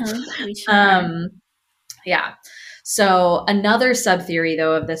are. We sure. Yeah. So another sub-theory,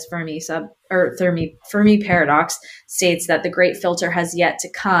 though, of this Fermi paradox states that the great filter has yet to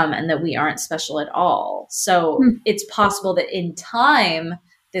come and that we aren't special at all. So it's possible that in time,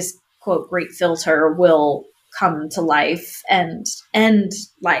 this, quote, great filter will come to life and end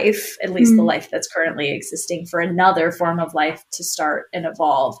life, at least the life that's currently existing, for another form of life to start and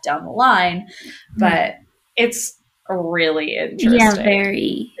evolve down the line. But it's really interesting. Yeah,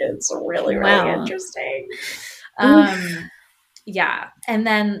 very. It's really interesting. Yeah. And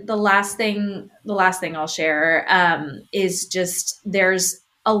then the last thing I'll share is just there's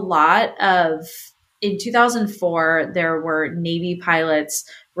a lot of, in 2004, there were Navy pilots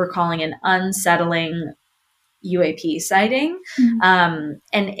recalling an unsettling UAP sighting. And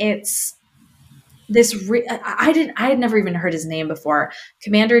it's this, I had never even heard his name before.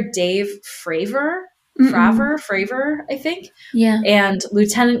 Commander Dave Fravor, I think. Yeah. And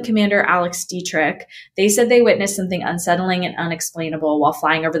Lieutenant Commander Alex Dietrich. They said they witnessed something unsettling and unexplainable while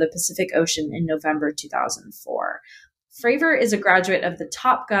flying over the Pacific Ocean in November 2004. Fravor is a graduate of the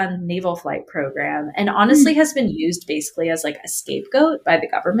Top Gun naval flight program and honestly has been used basically as like a scapegoat by the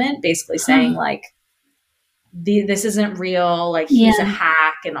government, basically saying like, this isn't real, like he's a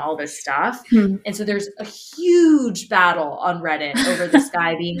hack and all this stuff. And so there's a huge battle on Reddit over this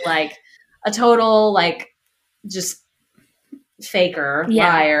guy being like a total like just faker,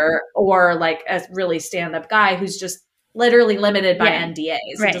 liar, or like a really stand-up guy who's just literally limited by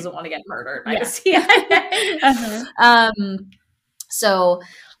NDAs and doesn't want to get murdered by the CIA. So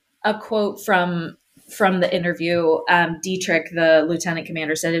a quote from the interview, Dietrich, the lieutenant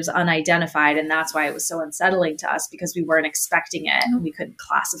commander, said it was unidentified, and that's why it was so unsettling to us, because we weren't expecting it and we couldn't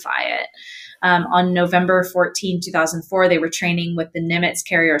classify it. On November 14, 2004, they were training with the Nimitz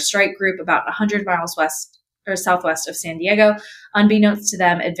Carrier Strike Group about 100 miles west or southwest of San Diego. Unbeknownst to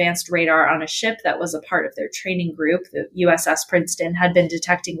them, advanced radar on a ship that was a part of their training group, the USS Princeton, had been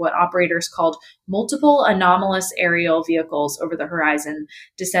detecting what operators called multiple anomalous aerial vehicles over the horizon,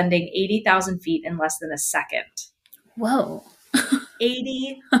 descending 80,000 feet in less than a second. Whoa.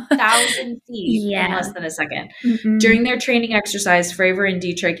 80,000 feet in less than a second. During their training exercise, Fravor and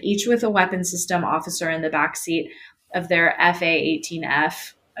Dietrich, each with a weapon system officer in the backseat of their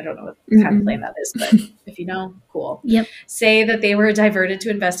FA-18F, I don't know what kind of plane that is, but if you know, cool. Say that they were diverted to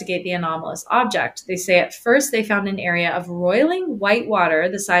investigate the anomalous object. They say at first they found an area of roiling white water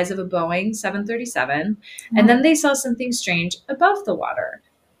the size of a Boeing 737, and then they saw something strange above the water.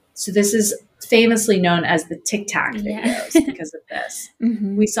 So this is famously known as the Tic Tac videos because of this.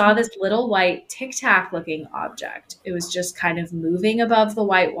 We saw this little white Tic Tac looking object. It was just kind of moving above the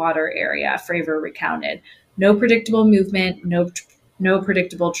white water area, Fravor recounted. No predictable movement, no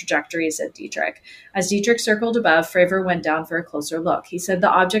predictable trajectory, said Dietrich. As Dietrich circled above, Fravor went down for a closer look. He said the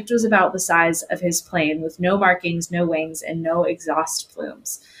object was about the size of his plane, with no markings, no wings, and no exhaust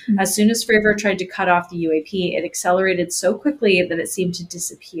plumes. As soon as Fravor tried to cut off the UAP, it accelerated so quickly that it seemed to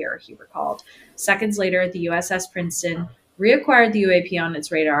disappear, he recalled. Seconds later, the USS Princeton reacquired the UAP on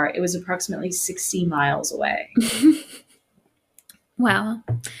its radar. It was approximately 60 miles away. Wow.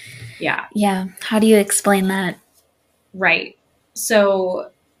 Yeah. Yeah. How do you explain that? Right.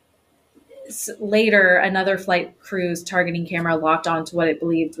 So later, another flight crew's targeting camera locked onto what it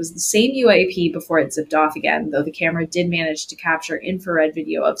believed was the same UAP before it zipped off again, though the camera did manage to capture infrared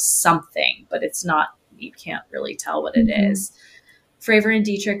video of something, but it's not, you can't really tell what it is. Fravor and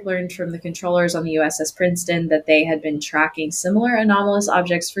Dietrich learned from the controllers on the USS Princeton that they had been tracking similar anomalous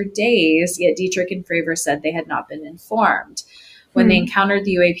objects for days, yet Dietrich and Fravor said they had not been informed. When they encountered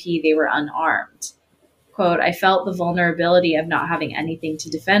the UAP, they were unarmed. Quote, I felt the vulnerability of not having anything to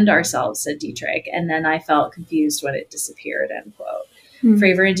defend ourselves, said Dietrich, and then I felt confused when it disappeared, end quote.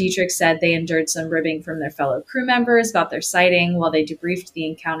 Fravor and Dietrich said they endured some ribbing from their fellow crew members about their sighting. While they debriefed the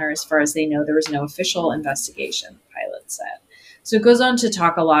encounter, as far as they know, there was no official investigation, the pilot said. So it goes on to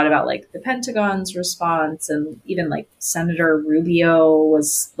talk a lot about like the Pentagon's response, and even like Senator Rubio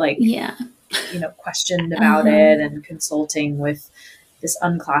was like, questioned about it and consulting with this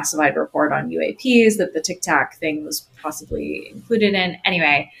unclassified report on UAPs that the Tic Tac thing was possibly included in.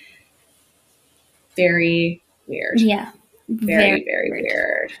 Anyway, very weird. Yeah. Very, very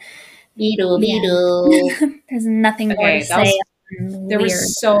weird. There's nothing more to say. There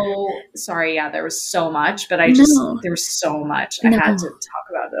was so much, but there was so much. I had to talk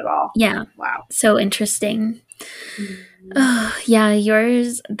about it all. Yeah. Wow. So interesting.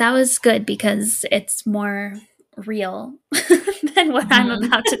 Yours, that was good because it's more real than what I'm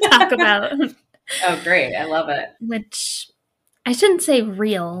about to talk about. Oh, great. I love it. Which I shouldn't say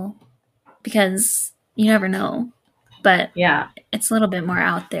real because you never know, but it's a little bit more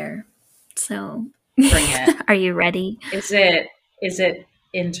out there. So bring it. Are you ready? Is it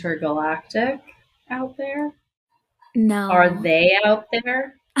intergalactic out there? No. Are they out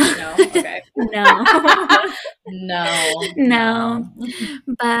there? No? Okay. No. No.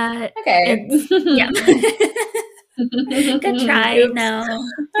 But Okay. yeah. Good try. Oops. No.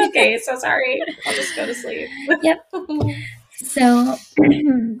 Okay, so sorry. I'll just go to sleep. Yep. So,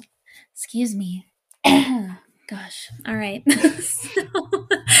 excuse me. Gosh. All right.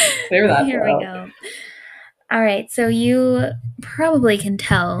 Clear that Here we go. All right. So you probably can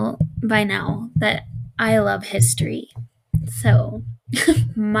tell by now that I love history. So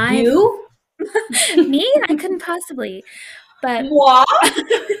You? me, I couldn't possibly. But What?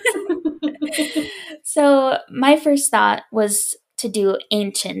 so my first thought was to do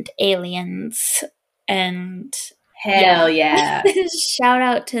Ancient Aliens, and Hell yeah. shout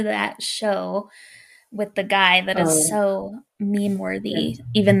out to that show with the guy that is so meme worthy,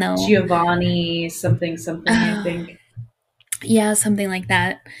 even though Giovanni something, I think. Yeah, something like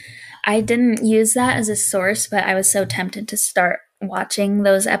that. I didn't use that as a source, but I was so tempted to start watching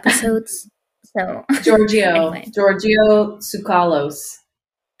those episodes. So Giorgio anyway. Tsoukalos.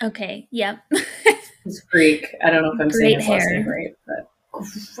 Okay, yep. He's Greek. I don't know if I'm saying his last name right, but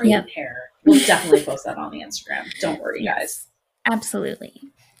great hair. We'll definitely post that on the Instagram. Don't worry, guys. Absolutely.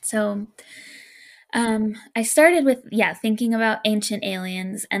 So I started with, thinking about Ancient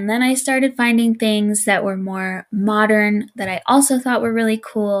Aliens, and then I started finding things that were more modern that I also thought were really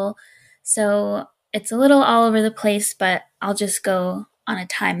cool. So it's a little all over the place, but I'll just go on a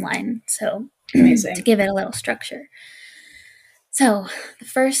timeline. So to give it a little structure. So the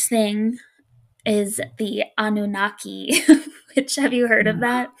first thing is the Anunnaki, which have you heard of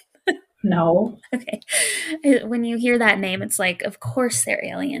that? No. Okay. When you hear that name, it's like, of course they're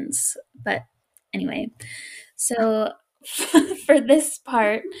aliens. But anyway, so for this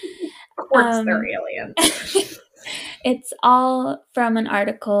part, of course they're aliens. It's all from an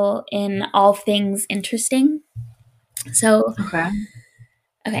article in All Things Interesting. So,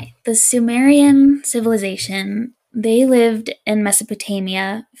 okay, the Sumerian civilization, they lived in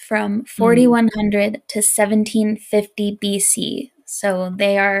Mesopotamia from 4100 to 1750 BC. So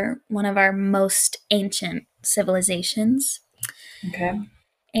they are one of our most ancient civilizations. Okay.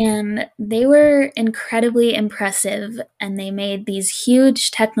 And they were incredibly impressive, and they made these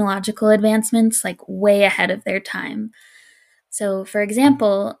huge technological advancements like way ahead of their time. So, for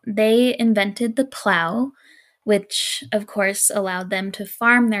example, they invented the plow, which of course allowed them to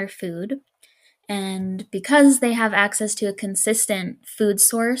farm their food. And because they have access to a consistent food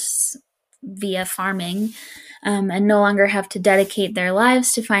source via farming, and no longer have to dedicate their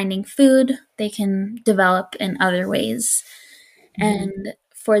lives to finding food, they can develop in other ways. And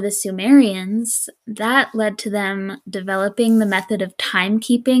for the Sumerians, that led to them developing the method of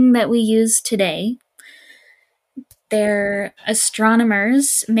timekeeping that we use today. Their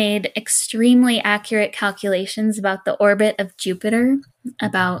astronomers made extremely accurate calculations about the orbit of Jupiter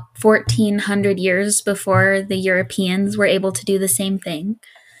about 1400 years before the Europeans were able to do the same thing.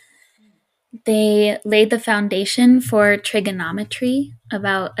 They laid the foundation for trigonometry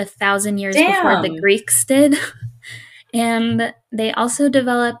about 1,000 years before the Greeks did. And they also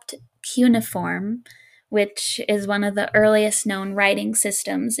developed cuneiform, which is one of the earliest known writing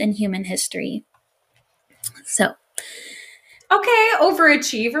systems in human history. So, okay,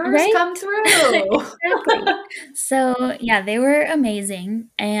 overachievers come through. Exactly. So, they were amazing,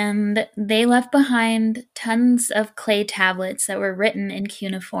 and they left behind tons of clay tablets that were written in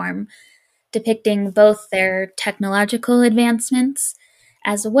cuneiform, depicting both their technological advancements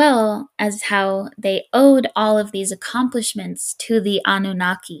as well as how they owed all of these accomplishments to the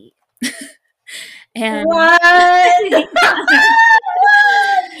Anunnaki. And what?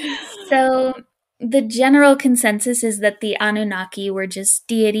 So the general consensus is that the Anunnaki were just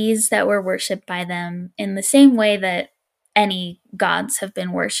deities that were worshipped by them in the same way that any gods have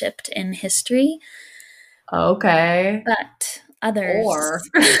been worshipped in history. Okay. But others.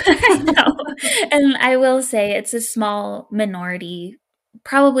 I know. And I will say it's a small minority,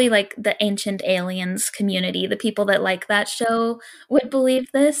 probably like the Ancient Aliens community, the people that like that show would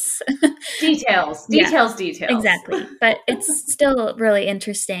believe this. Details. Exactly. But it's still really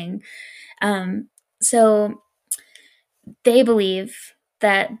interesting. So they believe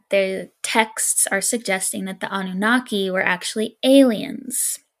that their texts are suggesting that the Anunnaki were actually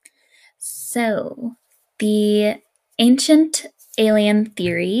aliens. So the ancient alien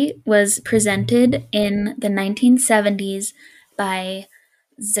theory was presented in the 1970s by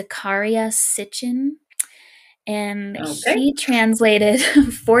Zecharia Sitchin, and he translated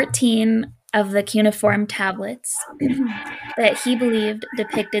 14 of the cuneiform tablets that he believed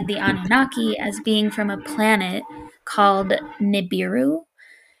depicted the Anunnaki as being from a planet called Nibiru.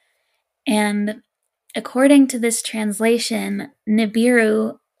 And according to this translation,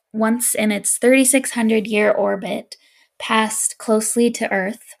 Nibiru once in its 3,600-year orbit, passed closely to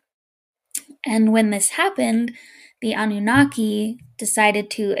Earth. And when this happened, the Anunnaki decided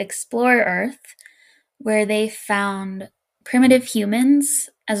to explore Earth, where they found primitive humans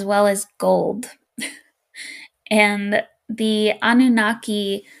as well as gold. And the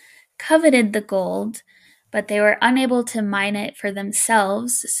Anunnaki coveted the gold, but they were unable to mine it for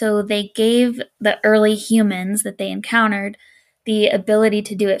themselves, so they gave the early humans that they encountered the ability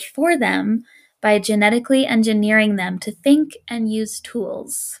to do it for them by genetically engineering them to think and use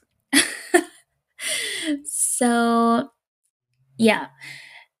tools. So, yeah.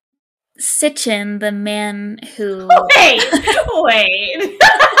 Sitchin, the man who... Wait.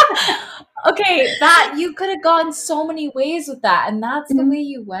 Okay, that you could have gone so many ways with that, and that's the way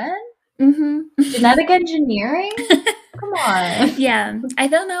you went? Genetic engineering? Come on. Yeah, I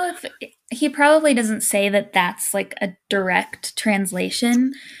don't know if... He probably doesn't say that that's like a direct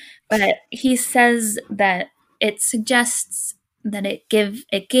translation, but he says that it suggests that it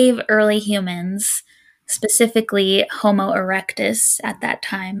gave early humans, specifically Homo erectus at that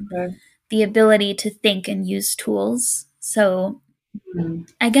time, the ability to think and use tools. So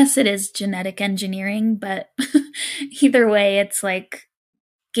I guess it is genetic engineering, but either way, it's like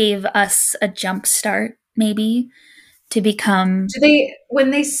gave us a jump start, maybe, to become... When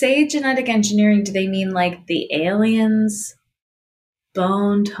they say genetic engineering, do they mean like the aliens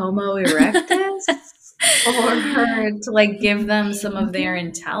boned Homo erectus? Or to like give them some of their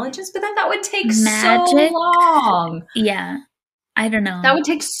intelligence? But then that would take so long. Yeah. I don't know. That would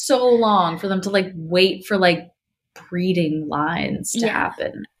take so long for them to like wait for like breeding lines to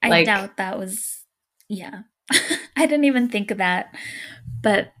happen. I doubt that was... Yeah. I didn't even think of that.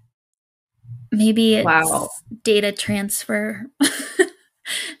 But maybe it's data transfer.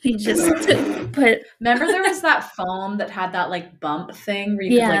 You just put... Remember there was that phone that had that like bump thing where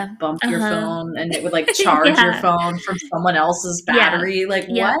you could like bump your phone and it would like charge your phone from someone else's battery? Like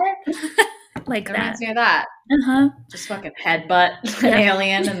what? Like that. Reminds me of that. Just fucking headbutt an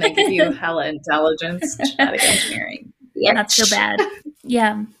alien and they give you hella intelligence. Genetic engineering. Not so bad.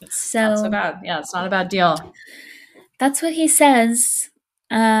 Yeah. So not so bad. Yeah, it's not a bad deal. That's what he says.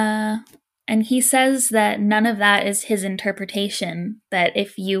 And he says that none of that is his interpretation, that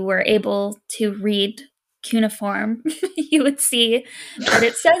if you were able to read cuneiform, you would see that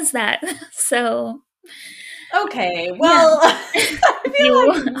it says that. So... Okay, well, I feel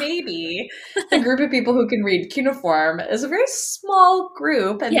like maybe the group of people who can read cuneiform is a very small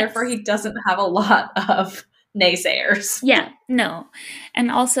group, and therefore he doesn't have a lot of naysayers. Yeah, no.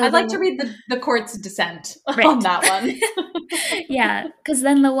 And also... I'd like to read the court's dissent on that one. Yeah, because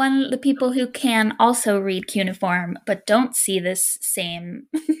then the people who can also read cuneiform but don't see this same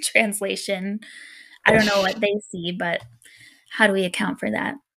translation, I don't know what they see, but how do we account for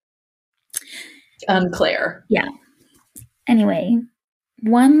that? Unclear. Yeah. Anyway,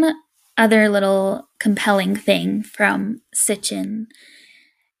 one other little compelling thing from Sitchin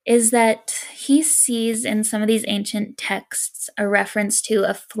is that he sees in some of these ancient texts a reference to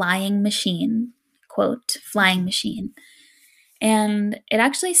a flying machine, quote, flying machine. And it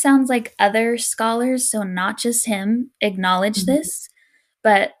actually sounds like other scholars, so not just him, acknowledge this,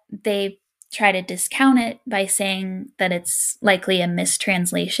 but they try to discount it by saying that it's likely a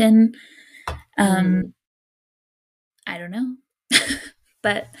mistranslation. I don't know.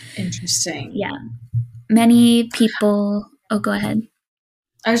 But interesting. Yeah. Many people... Oh, go ahead.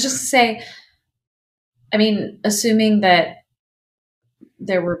 I was just going to say, I mean, assuming that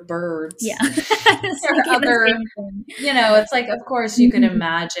there were birds. Yeah. There are other, it's like, of course you can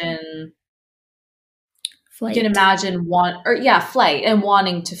imagine flight. You can imagine flight and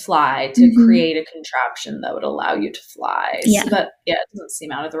wanting to fly to create a contraption that would allow you to fly. Yeah. So that, it doesn't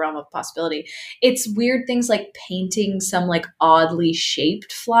seem out of the realm of possibility. It's weird things like painting some like oddly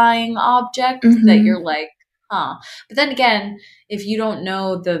shaped flying object that you're like, huh. But then again, if you don't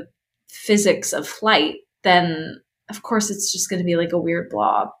know the physics of flight, then of course it's just going to be like a weird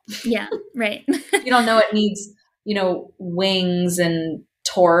blob. Yeah, right. You don't know it needs, wings and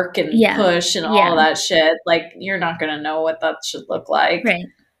torque and push and all that shit. Like, you're not going to know what that should look like. Right.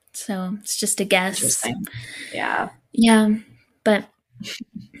 So it's just a guess. Interesting. Yeah. Yeah. But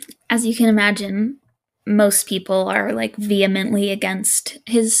as you can imagine, most people are like vehemently against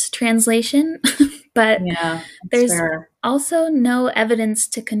his translation. But there's also no evidence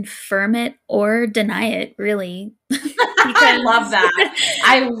to confirm it or deny it, really. I love that.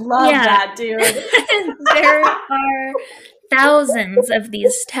 I love that, dude. There are thousands of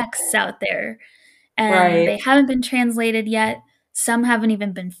these texts out there, and they haven't been translated yet. Some haven't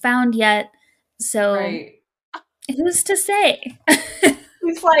even been found yet. So who's to say?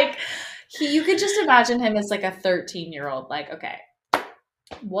 He's like, you could just imagine him as like a 13-year-old. Like, okay,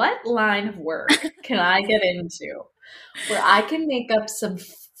 what line of work can I get into where I can make up some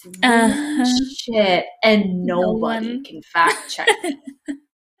shit and nobody can fact check me?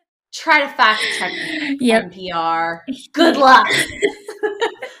 Try to fact check me, NPR. Good luck.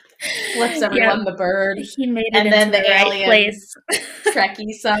 Flips everyone the bird. He made it and then the right place.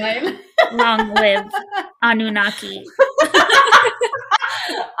 Trekkie sign. Long live Anunnaki.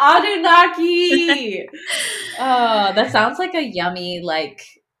 Anunnaki. Oh, that sounds like a yummy, like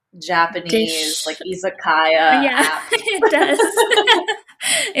Japanese, dish. like izakaya. Yeah, it does.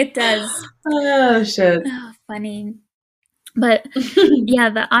 It does. Oh shit. Oh, funny. But yeah,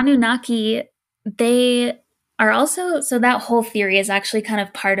 the Anunnaki, they are also, so that whole theory is actually kind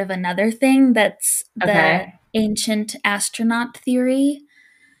of part of another thing that's the ancient astronaut theory.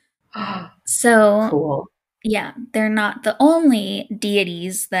 So cool. Yeah, they're not the only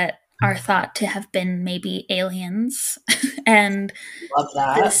deities that are thought to have been maybe aliens. And love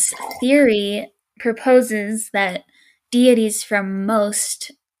that. This theory proposes that deities from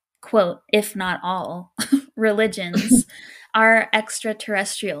most, quote, if not all, religions are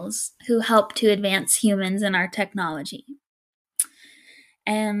extraterrestrials who help to advance humans and our technology.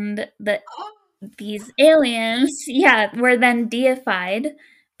 And these aliens, were then deified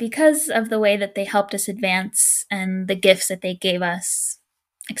because of the way that they helped us advance and the gifts that they gave us,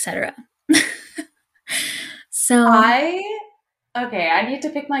 etc. So I need to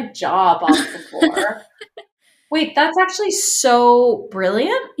pick my job off the floor. Wait, that's actually so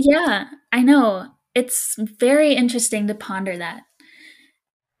brilliant. Yeah, I know. It's very interesting to ponder that.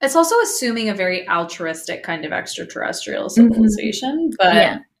 It's also assuming a very altruistic kind of extraterrestrial civilization,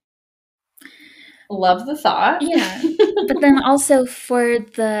 but love the thought. Yeah. But then also for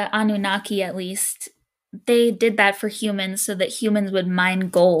the Anunnaki, at least, they did that for humans so that humans would mine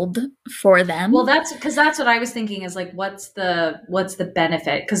gold for them. Well, that's what I was thinking is like, what's the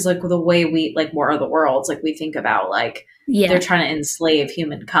benefit? Because like the way we like War of the Worlds, like we think about like they're trying to enslave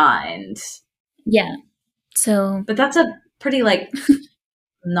humankind. Yeah. So, but that's a pretty like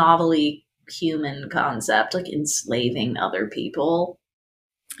novelly human concept, like enslaving other people.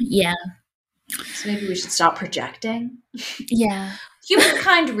 Yeah. So maybe we should stop projecting. Yeah.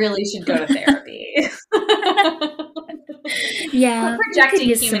 Humankind really should go to therapy. Yeah. Quit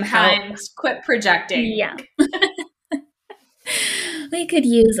projecting, humankind. Quit projecting. Yeah. We could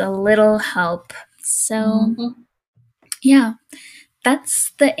use a little help. So, yeah,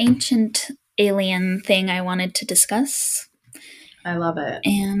 that's the ancient alien thing I wanted to discuss. I love it.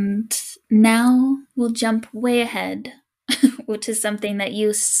 And now we'll jump way ahead, which is something that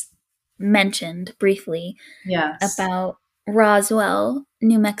you mentioned briefly. Yes. About Roswell,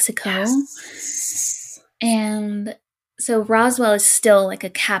 New Mexico. Yes. And so Roswell is still like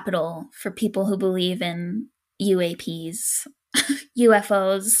a capital for people who believe in UAPs.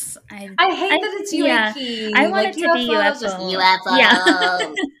 UFOs. I hate that it's UAP. Yeah, I want it to be UFO. Just UFO.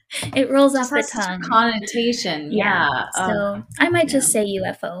 Yeah. It rolls off the tongue. Connotation. Yeah. So I might just say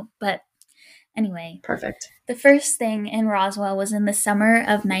UFO, but anyway. Perfect. The first thing in Roswell was in the summer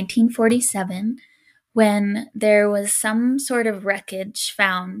of 1947 when there was some sort of wreckage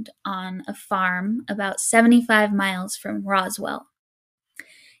found on a farm about 75 miles from Roswell.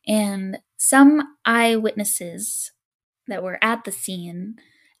 And some eyewitnesses that were at the scene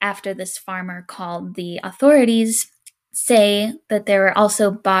after this farmer called the authorities say that there were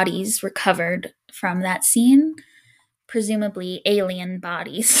also bodies recovered from that scene, presumably alien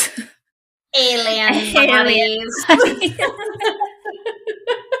bodies. Alien bodies.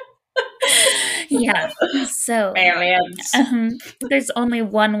 Yeah. So aliens. There's only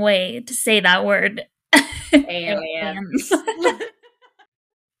one way to say that word. Aliens.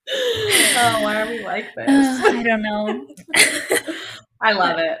 Oh, why are we like this? I don't know. I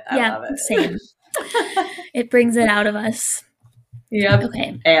love it. I love it. Same. It brings it out of us. Yep.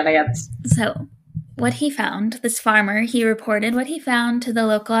 Okay. Aliens. So, what he found, this farmer, he reported what he found to the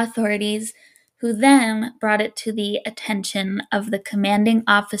local authorities, who then brought it to the attention of the commanding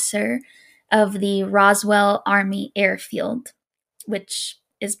officer of the Roswell Army Airfield, which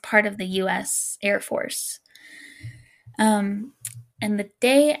is part of the U.S. Air Force. And the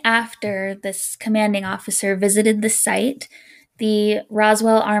day after this commanding officer visited the site, the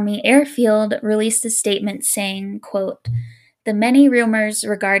Roswell Army Airfield released a statement saying, quote, "The many rumors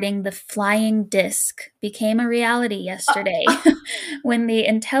regarding the flying disc became a reality yesterday when the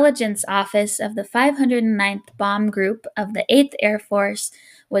intelligence office of the 509th Bomb Group of the 8th Air Force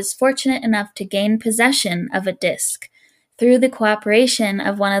was fortunate enough to gain possession of a disc through the cooperation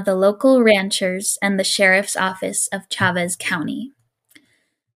of one of the local ranchers and the sheriff's office of Chavez County."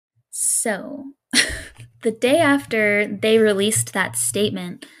 So, the day after they released that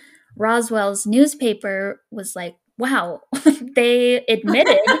statement, Roswell's newspaper was like, wow, they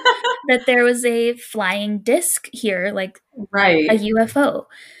admitted that there was a flying disc here, like a UFO.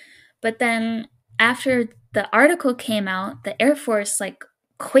 But then after the article came out, the Air Force like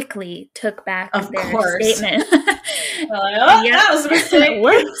quickly took back their statement. That was a mistake.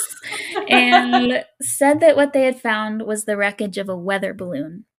 Whoops. And said that what they had found was the wreckage of a weather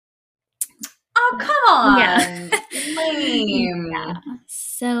balloon. Oh, come on. Yeah. Lame. Yeah.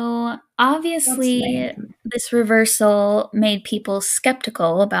 So obviously this reversal made people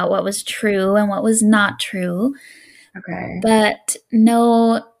skeptical about what was true and what was not true. Okay. But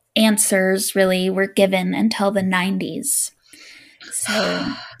no answers really were given until the 90s. So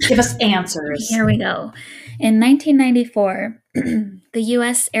give us answers. Here we go. In 1994, the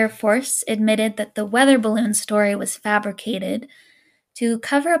U.S. Air Force admitted that the weather balloon story was fabricated to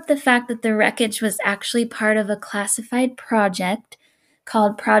cover up the fact that the wreckage was actually part of a classified project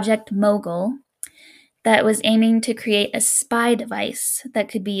called Project Mogul that was aiming to create a spy device that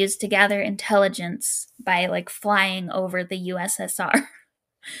could be used to gather intelligence by like flying over the USSR.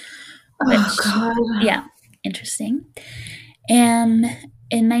 Which, God. Yeah, interesting. And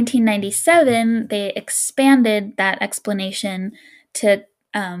in 1997, they expanded that explanation to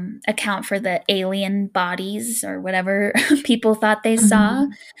account for the alien bodies or whatever people thought they saw,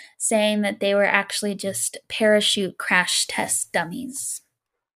 saying that they were actually just parachute crash test dummies.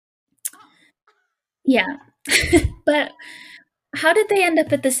 Yeah. But how did they end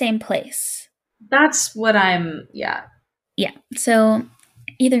up at the same place? That's what Yeah. So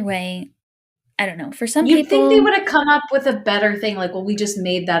either way, I don't know. For some people... You'd think they would have come up with a better thing. Like, well, we just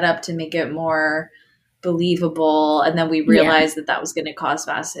made that up to make it more believable. And then we realized that was going to cause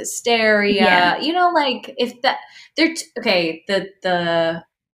mass hysteria. Yeah. You know, like, if that... Okay, there's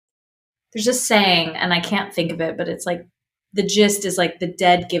a saying, and I can't think of it, but it's like, the gist is like, the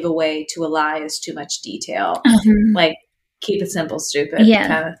dead giveaway to a lie is too much detail. Like, keep it simple, stupid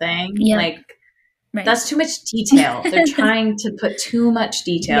kind of thing. Yeah. Like... Right. That's too much detail. They're trying to put too much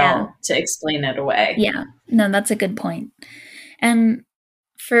detail to explain it away. Yeah. No, that's a good point. And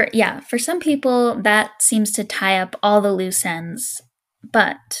for some people, that seems to tie up all the loose ends.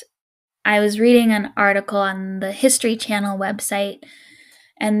 But I was reading an article on the History Channel website,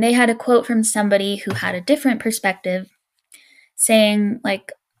 and they had a quote from somebody who had a different perspective, saying,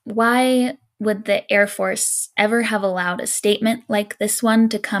 like, why would the Air Force ever have allowed a statement like this one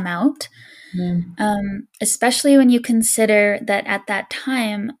to come out? Especially when you consider that at that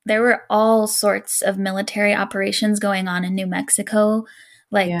time, there were all sorts of military operations going on in New Mexico,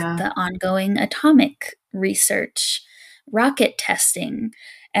 like the ongoing atomic research, rocket testing.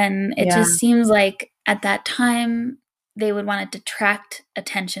 And it just seems like at that time, they would want to detract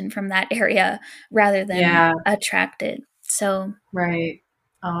attention from that area rather than attract it. So, right.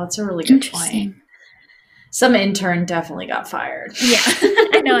 Oh, that's a really good point. Some intern definitely got fired. Yeah,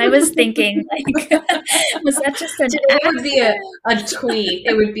 I know. I was thinking, like, was that just an It would be a tweet.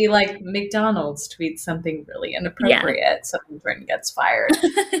 It would be like McDonald's tweets something really inappropriate. Some intern gets fired.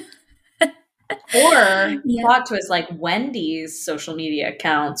 Or plot twist, like Wendy's social media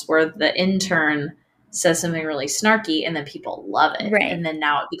accounts where the intern says something really snarky and then people love it. Right. And then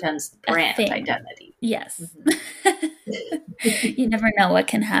now it becomes the brand identity. Yes. You never know what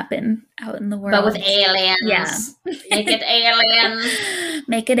can happen out in the world. But with aliens. Yeah. Make it alien.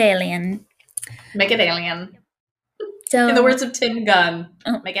 Make it alien. Make it alien. So, in the words of Tim Gunn,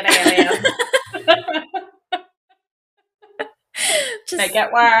 make it alien. Make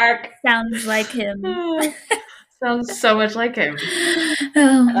it work. Sounds like him. Sounds so much like him.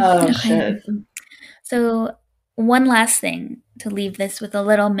 Oh, shit. So, one last thing to leave this with a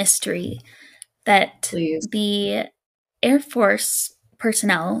little mystery, that the Air Force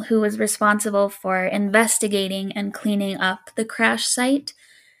personnel who was responsible for investigating and cleaning up the crash site,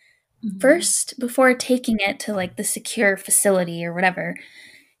 first, before taking it to like the secure facility or whatever,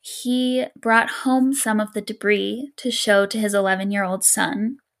 he brought home some of the debris to show to his 11-year-old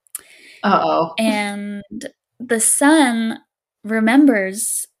son. Uh-oh. And the son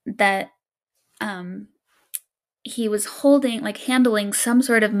remembers that he was handling some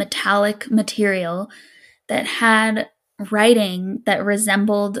sort of metallic material that had writing that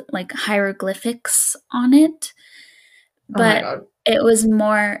resembled like hieroglyphics on it. But it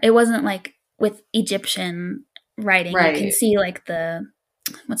wasn't like with Egyptian writing. Right. You can see like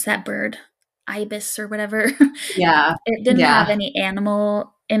what's that bird? Ibis or whatever. Yeah. It didn't have any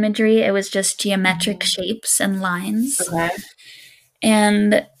animal imagery. It was just geometric shapes and lines. Okay.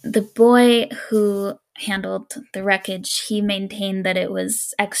 And the boy who handled the wreckage, he maintained that it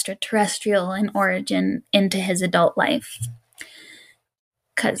was extraterrestrial in origin into his adult life.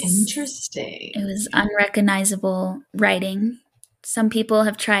 Interesting. It was unrecognizable writing. Some people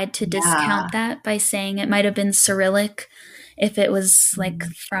have tried to discount that by saying it might have been Cyrillic if it was like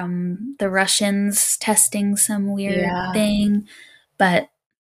from the Russians testing some weird thing. But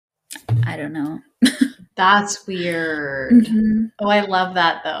I don't know. That's weird. Oh, I love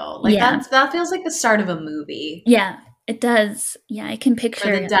that though. Like that feels like the start of a movie. Yeah, it does. Yeah, I can picture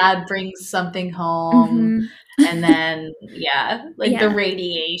where the dad brings something home and then the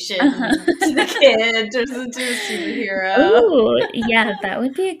radiation to the kid turns into a superhero. Oh, yeah, that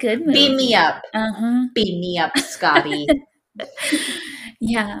would be a good movie. Beam me up. Beam me up, Scotty.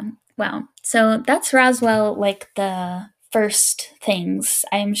 Yeah. Wow. So that's Roswell, like the first things.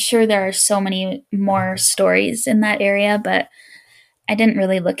 I'm sure there are so many more stories in that area, but I didn't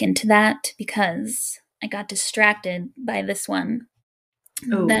really look into that because I got distracted by this one.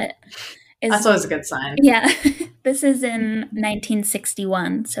 That's always a good sign. Yeah. This is in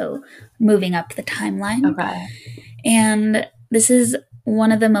 1961, so moving up the timeline. Okay. And this is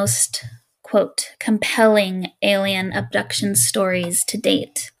one of the most, quote, compelling alien abduction stories to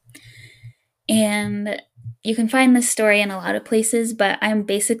date. And you can find this story in a lot of places, but I'm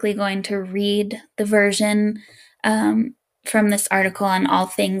basically going to read the version from this article on All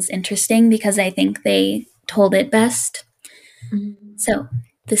Things Interesting because I think they told it best. So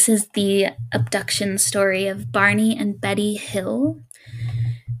this is the abduction story of Barney and Betty Hill,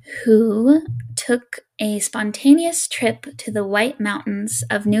 who took a spontaneous trip to the White Mountains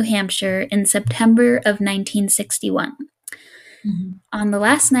of New Hampshire in September of 1961. On the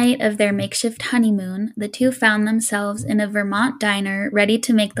last night of their makeshift honeymoon, the two found themselves in a Vermont diner ready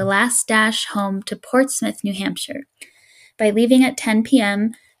to make the last dash home to Portsmouth, New Hampshire. By leaving at 10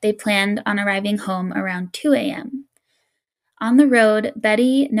 p.m., they planned on arriving home around 2 a.m. On the road,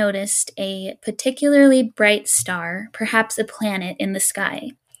 Betty noticed a particularly bright star, perhaps a planet, in the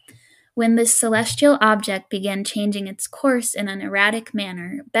sky. When this celestial object began changing its course in an erratic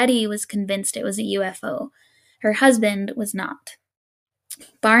manner, Betty was convinced it was a UFO. Her husband was not.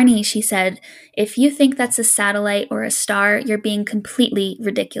 Barney, she said, if you think that's a satellite or a star, you're being completely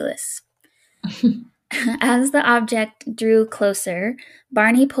ridiculous. As the object drew closer,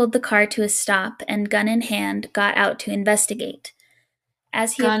 Barney pulled the car to a stop and, gun in hand, got out to investigate.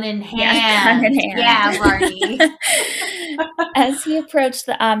 Gun in hand. Yeah, Barney. As he approached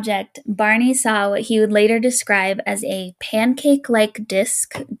the object, Barney saw what he would later describe as a pancake-like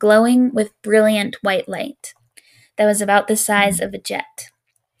disc glowing with brilliant white light that was about the size of a jet.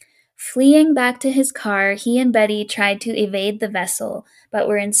 Fleeing back to his car, he and Betty tried to evade the vessel, but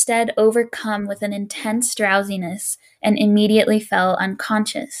were instead overcome with an intense drowsiness and immediately fell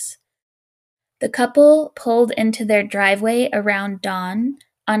unconscious. The couple pulled into their driveway around dawn,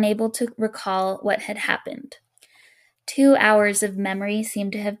 unable to recall what had happened. 2 hours of memory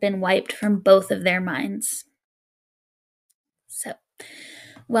seemed to have been wiped from both of their minds. So,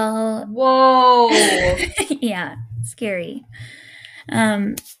 well... Whoa! Yeah, scary.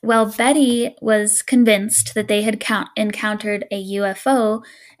 While Betty was convinced that they had encountered a UFO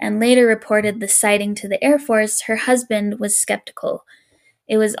and later reported the sighting to the Air Force, her husband was skeptical.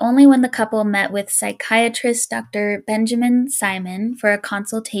 It was only when the couple met with psychiatrist Dr. Benjamin Simon for a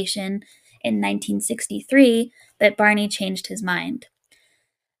consultation in 1963 that Barney changed his mind.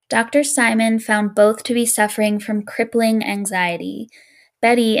 Dr. Simon found both to be suffering from crippling anxiety.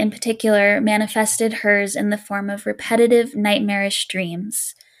 Betty, in particular, manifested hers in the form of repetitive, nightmarish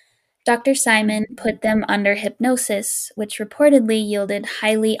dreams. Dr. Simon put them under hypnosis, which reportedly yielded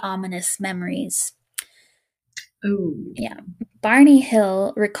highly ominous memories. Ooh. Yeah. Barney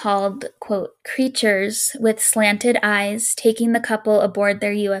Hill recalled, quote, creatures with slanted eyes taking the couple aboard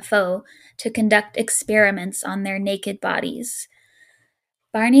their UFO to conduct experiments on their naked bodies.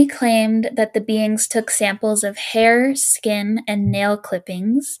 Barney claimed that the beings took samples of hair, skin, and nail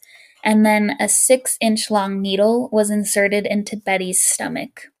clippings, and then a 6-inch-long needle was inserted into Betty's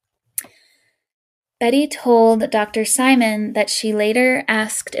stomach. Betty told Dr. Simon that she later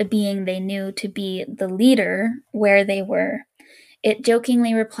asked a being they knew to be the leader where they were. It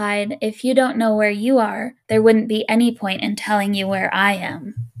jokingly replied, if you don't know where you are, there wouldn't be any point in telling you where I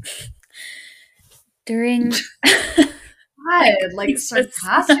am. During... God, like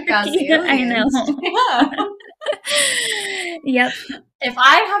sarcastic as aliens. I know. Yeah. Yep. If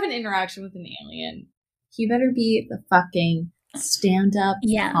I have an interaction with an alien, he better be the fucking stand-up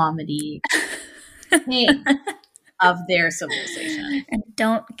comedy king of their civilization. And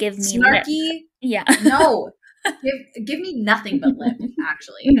don't give me snarky. Yeah. No. Give me nothing but lip,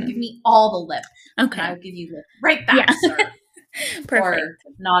 actually. Give me all the lip. Okay. And I will give you lip right back, sir. Perfect.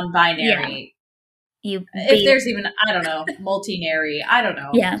 Or non-binary. If there's even, I don't know, multinary. I don't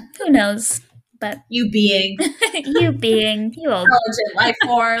know. Yeah, who knows? But you being. You being. You old. Intelligent life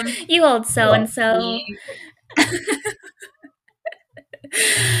form. You old so-and-so.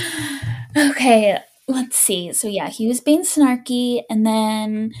 Okay, let's see. So yeah, he was being snarky, and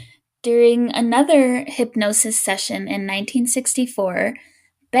then during another hypnosis session in 1964,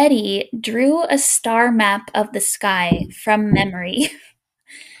 Betty drew a star map of the sky from memory.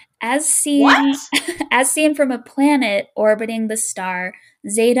 As seen from a planet orbiting the star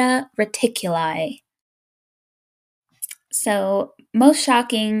Zeta Reticuli. So, most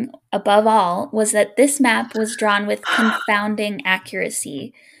shocking above all was that this map was drawn with confounding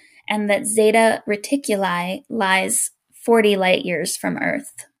accuracy, and that Zeta Reticuli lies 40 light years from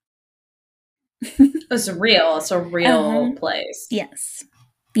Earth. It's real. It's a real place. Yes.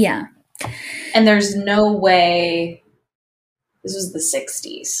 Yeah. And there's no way. This was the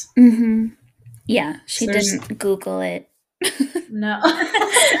 60s. Mm-hmm. Yeah, she didn't Google it. No.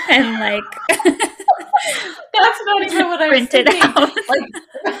 And like... That's not even what I was thinking. Out. Like,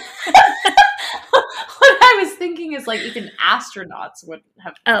 what I was thinking is like even astronauts wouldn't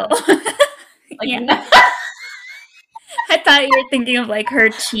have. Like, yeah. I thought you were thinking of like her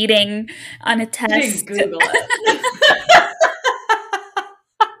cheating on a test. Didn't Google it.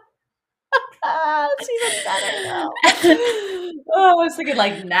 It's even better now. I was thinking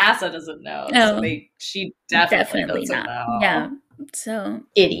like NASA doesn't know. So she definitely doesn't know. Yeah. So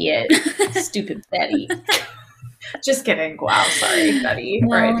idiot. Stupid Betty. Just kidding. Wow, sorry, Betty.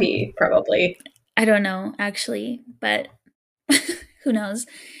 Well, R.I.P. Probably. I don't know, actually, but who knows?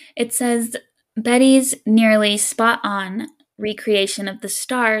 It says Betty's nearly spot-on recreation of the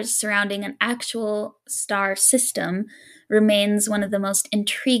stars surrounding an actual star system remains one of the most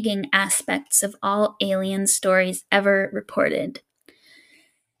intriguing aspects of all alien stories ever reported.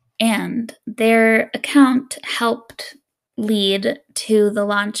 And their account helped lead to the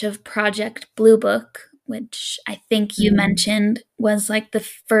launch of Project Blue Book, which I think you mentioned was like the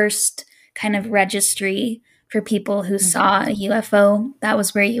first kind of registry for people who saw a UFO. That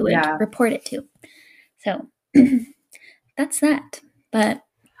was where you would report it to. So that's that. But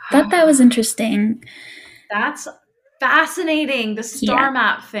thought that was interesting. That's fascinating. The star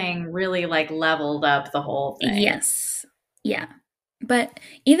map thing really like leveled up the whole thing. Yes. Yeah. But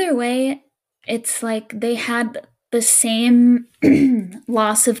either way, it's like they had the same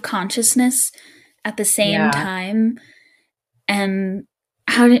loss of consciousness at the same time. And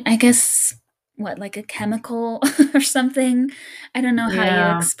I guess, like a chemical or something? I don't know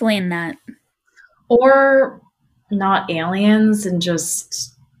how you explain that. Or not aliens and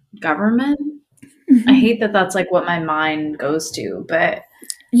just government. Mm-hmm. I hate that that's like what my mind goes to, but...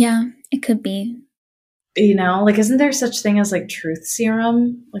 Yeah, it could be. You know, like, isn't there such thing as like truth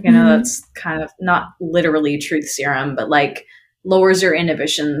serum? Like, I know that's kind of not literally truth serum, but like lowers your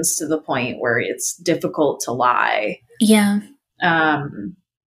inhibitions to the point where it's difficult to lie. Yeah. I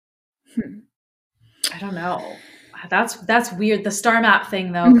don't know. That's weird. The star map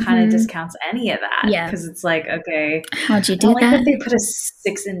thing though kind of discounts any of that. Yeah. Because it's like, okay, how'd you do I don't that? like that they put a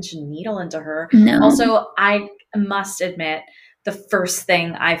 6-inch needle into her. No. Also, I must admit, the first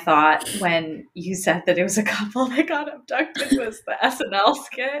thing I thought when you said that it was a couple that got abducted was the SNL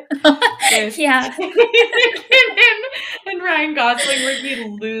skit. Yeah. and Ryan Gosling where he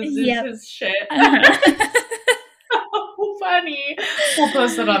loses his shit. So funny. We'll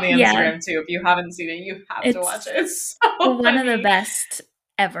post it on the Instagram too. If you haven't seen it, you have to watch it. It's so one of the best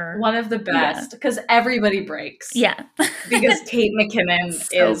ever. One of the best. Because everybody breaks. Yeah. Because Kate McKinnon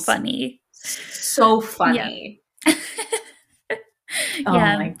is funny. So funny. Yeah. Oh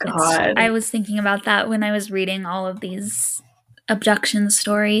my God. I was thinking about that when I was reading all of these abduction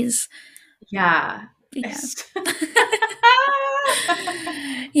stories. Yeah.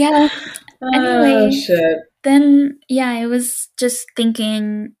 Yeah. Anyway, shit. Then, I was just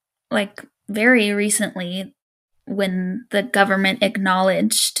thinking, like, very recently when the government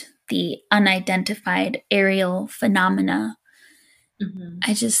acknowledged the unidentified aerial phenomena.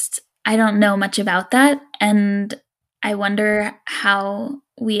 I don't know much about that, and I wonder how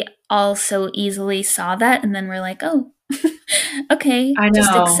we all so easily saw that, and then we're like, oh, okay,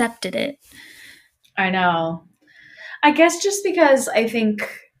 just accepted it. I know. I guess just because I think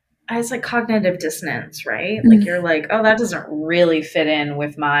it's like cognitive dissonance, right? Like you're like, oh, that doesn't really fit in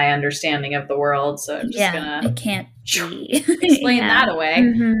with my understanding of the world, so I'm just gonna it can't be. explain that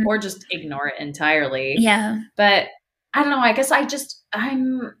away or just ignore it entirely. Yeah. But I don't know, I guess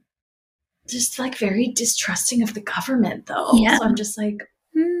I'm just like very distrusting of the government, though. Yeah. So I'm just like,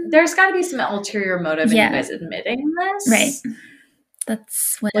 there's got to be some ulterior motive in you guys admitting this. Right.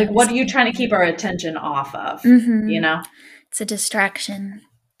 That's what like, what are you trying to keep our attention off of? You know? It's a distraction.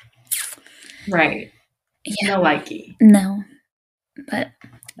 Right. Yeah. No likey. No. But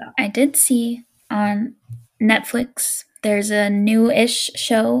I did see on Netflix, there's a new-ish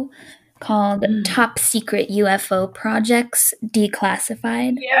show called Top Secret UFO Projects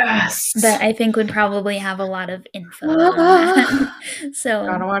Declassified. Yes. That I think would probably have a lot of info on that. So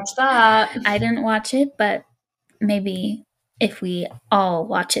gotta watch that. I didn't watch it, but maybe if we all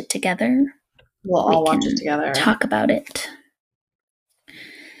watch it together, we'll all watch it together. Talk about it.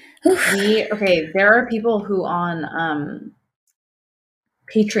 There are people who on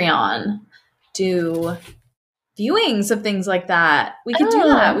Patreon do viewings of things like that. We could do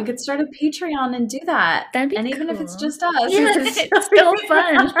that. We could start a Patreon and do that. That'd be even cool. if it's just us, it's still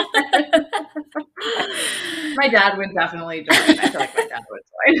fun. My dad would definitely join. I feel like my dad would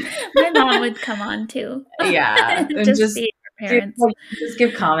join. My mom would come on too. Yeah, and just be her parents. Just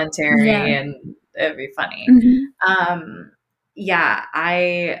give commentary, and it'd be funny. Yeah,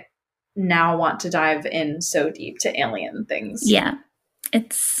 I now want to dive in so deep to alien things. Yeah,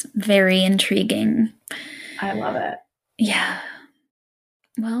 it's very intriguing. I love it. Yeah.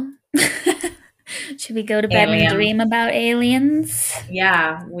 Well, should we go to bed and dream about aliens?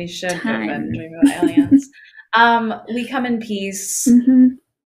 Yeah, we should go to bed and dream about aliens. We come in peace.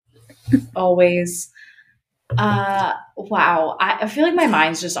 Always. Wow. I feel like my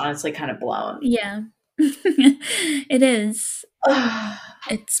mind's just honestly kind of blown. Yeah. It is.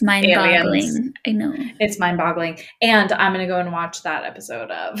 It's mind-boggling. I know. It's mind-boggling. And I'm going to go and watch that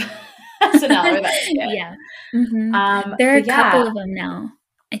episode of SNL. Yeah. There are a couple of them now,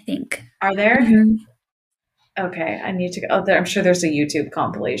 I think. Are there? Okay, I need to go. Oh, I'm sure there's a YouTube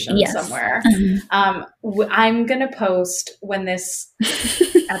compilation somewhere. I'm going to post when this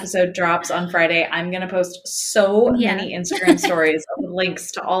episode drops on Friday. I'm going to post so many Instagram stories of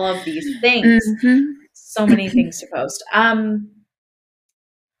links to all of these things. So many things to post.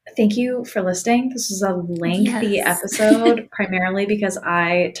 Thank you for listening. This was a lengthy episode, primarily because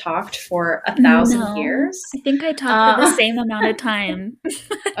I talked for 1,000 years. I think I talked for the same amount of time.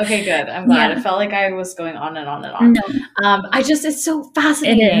 Okay, good. I'm glad. It felt like I was going on and on and on. No. It's so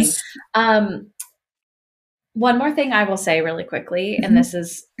fascinating. It is. One more thing I will say really quickly, and this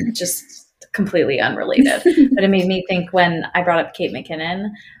is just completely unrelated, but it made me think when I brought up Kate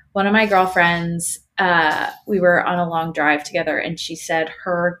McKinnon. One of my girlfriends, we were on a long drive together, and she said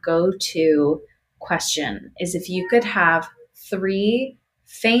her go-to question is if you could have 3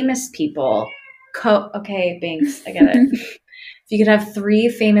 famous people okay, Binks, I get it. If you could have 3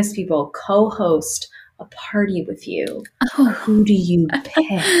 famous people co-host a party with you, who do you pick?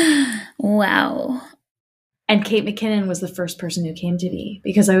 Wow. And Kate McKinnon was the first person who came to me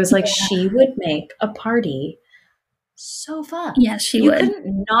because I was like, she would make a party so fun. Yeah, she would. You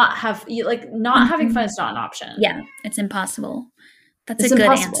couldn't not have not having fun is not an option. Yeah, it's impossible. That's a good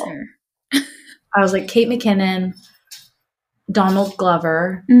answer. I was like Kate McKinnon, Donald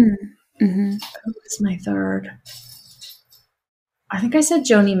Glover. Who's my third? I think I said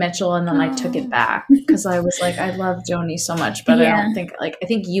Joni Mitchell, and then I took it back because I was like, I love Joni so much, but I don't think I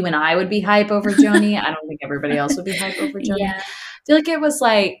think you and I would be hype over Joni. I don't think everybody else would be hype over Joni. Yeah. I feel like it was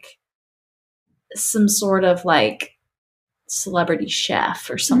like some sort of like celebrity chef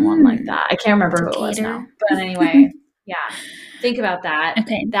or someone like that. I can't remember who it was now. But anyway, think about that.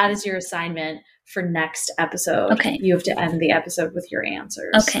 Okay. That is your assignment for next episode. Okay. You have to end the episode with your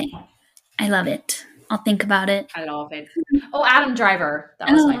answers. Okay. I love it. I'll think about it. I love it. Oh, Adam Driver.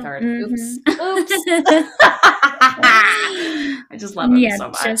 That was my third. Oops. I just love him so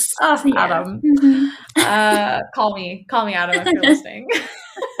much. Adam. Call me, Adam, if you're listening.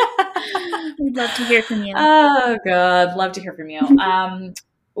 We'd love to hear from you. Oh, God. Love to hear from you.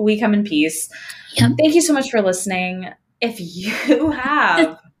 We come in peace. Yep. Thank you so much for listening. If you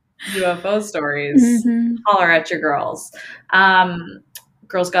have UFO stories, holler at your girls.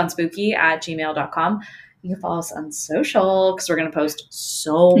 girlsgonespooky@gmail.com. You can follow us on social because we're going to post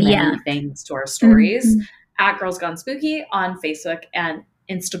so many things to our stories at Girls Gone Spooky on Facebook and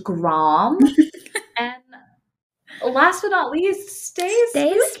Instagram. And last but not least, stay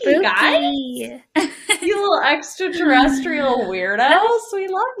spooky, guys. You little extraterrestrial weirdos. We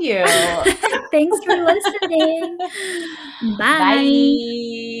love you. Thanks for listening. Bye.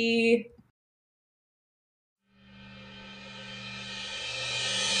 Bye.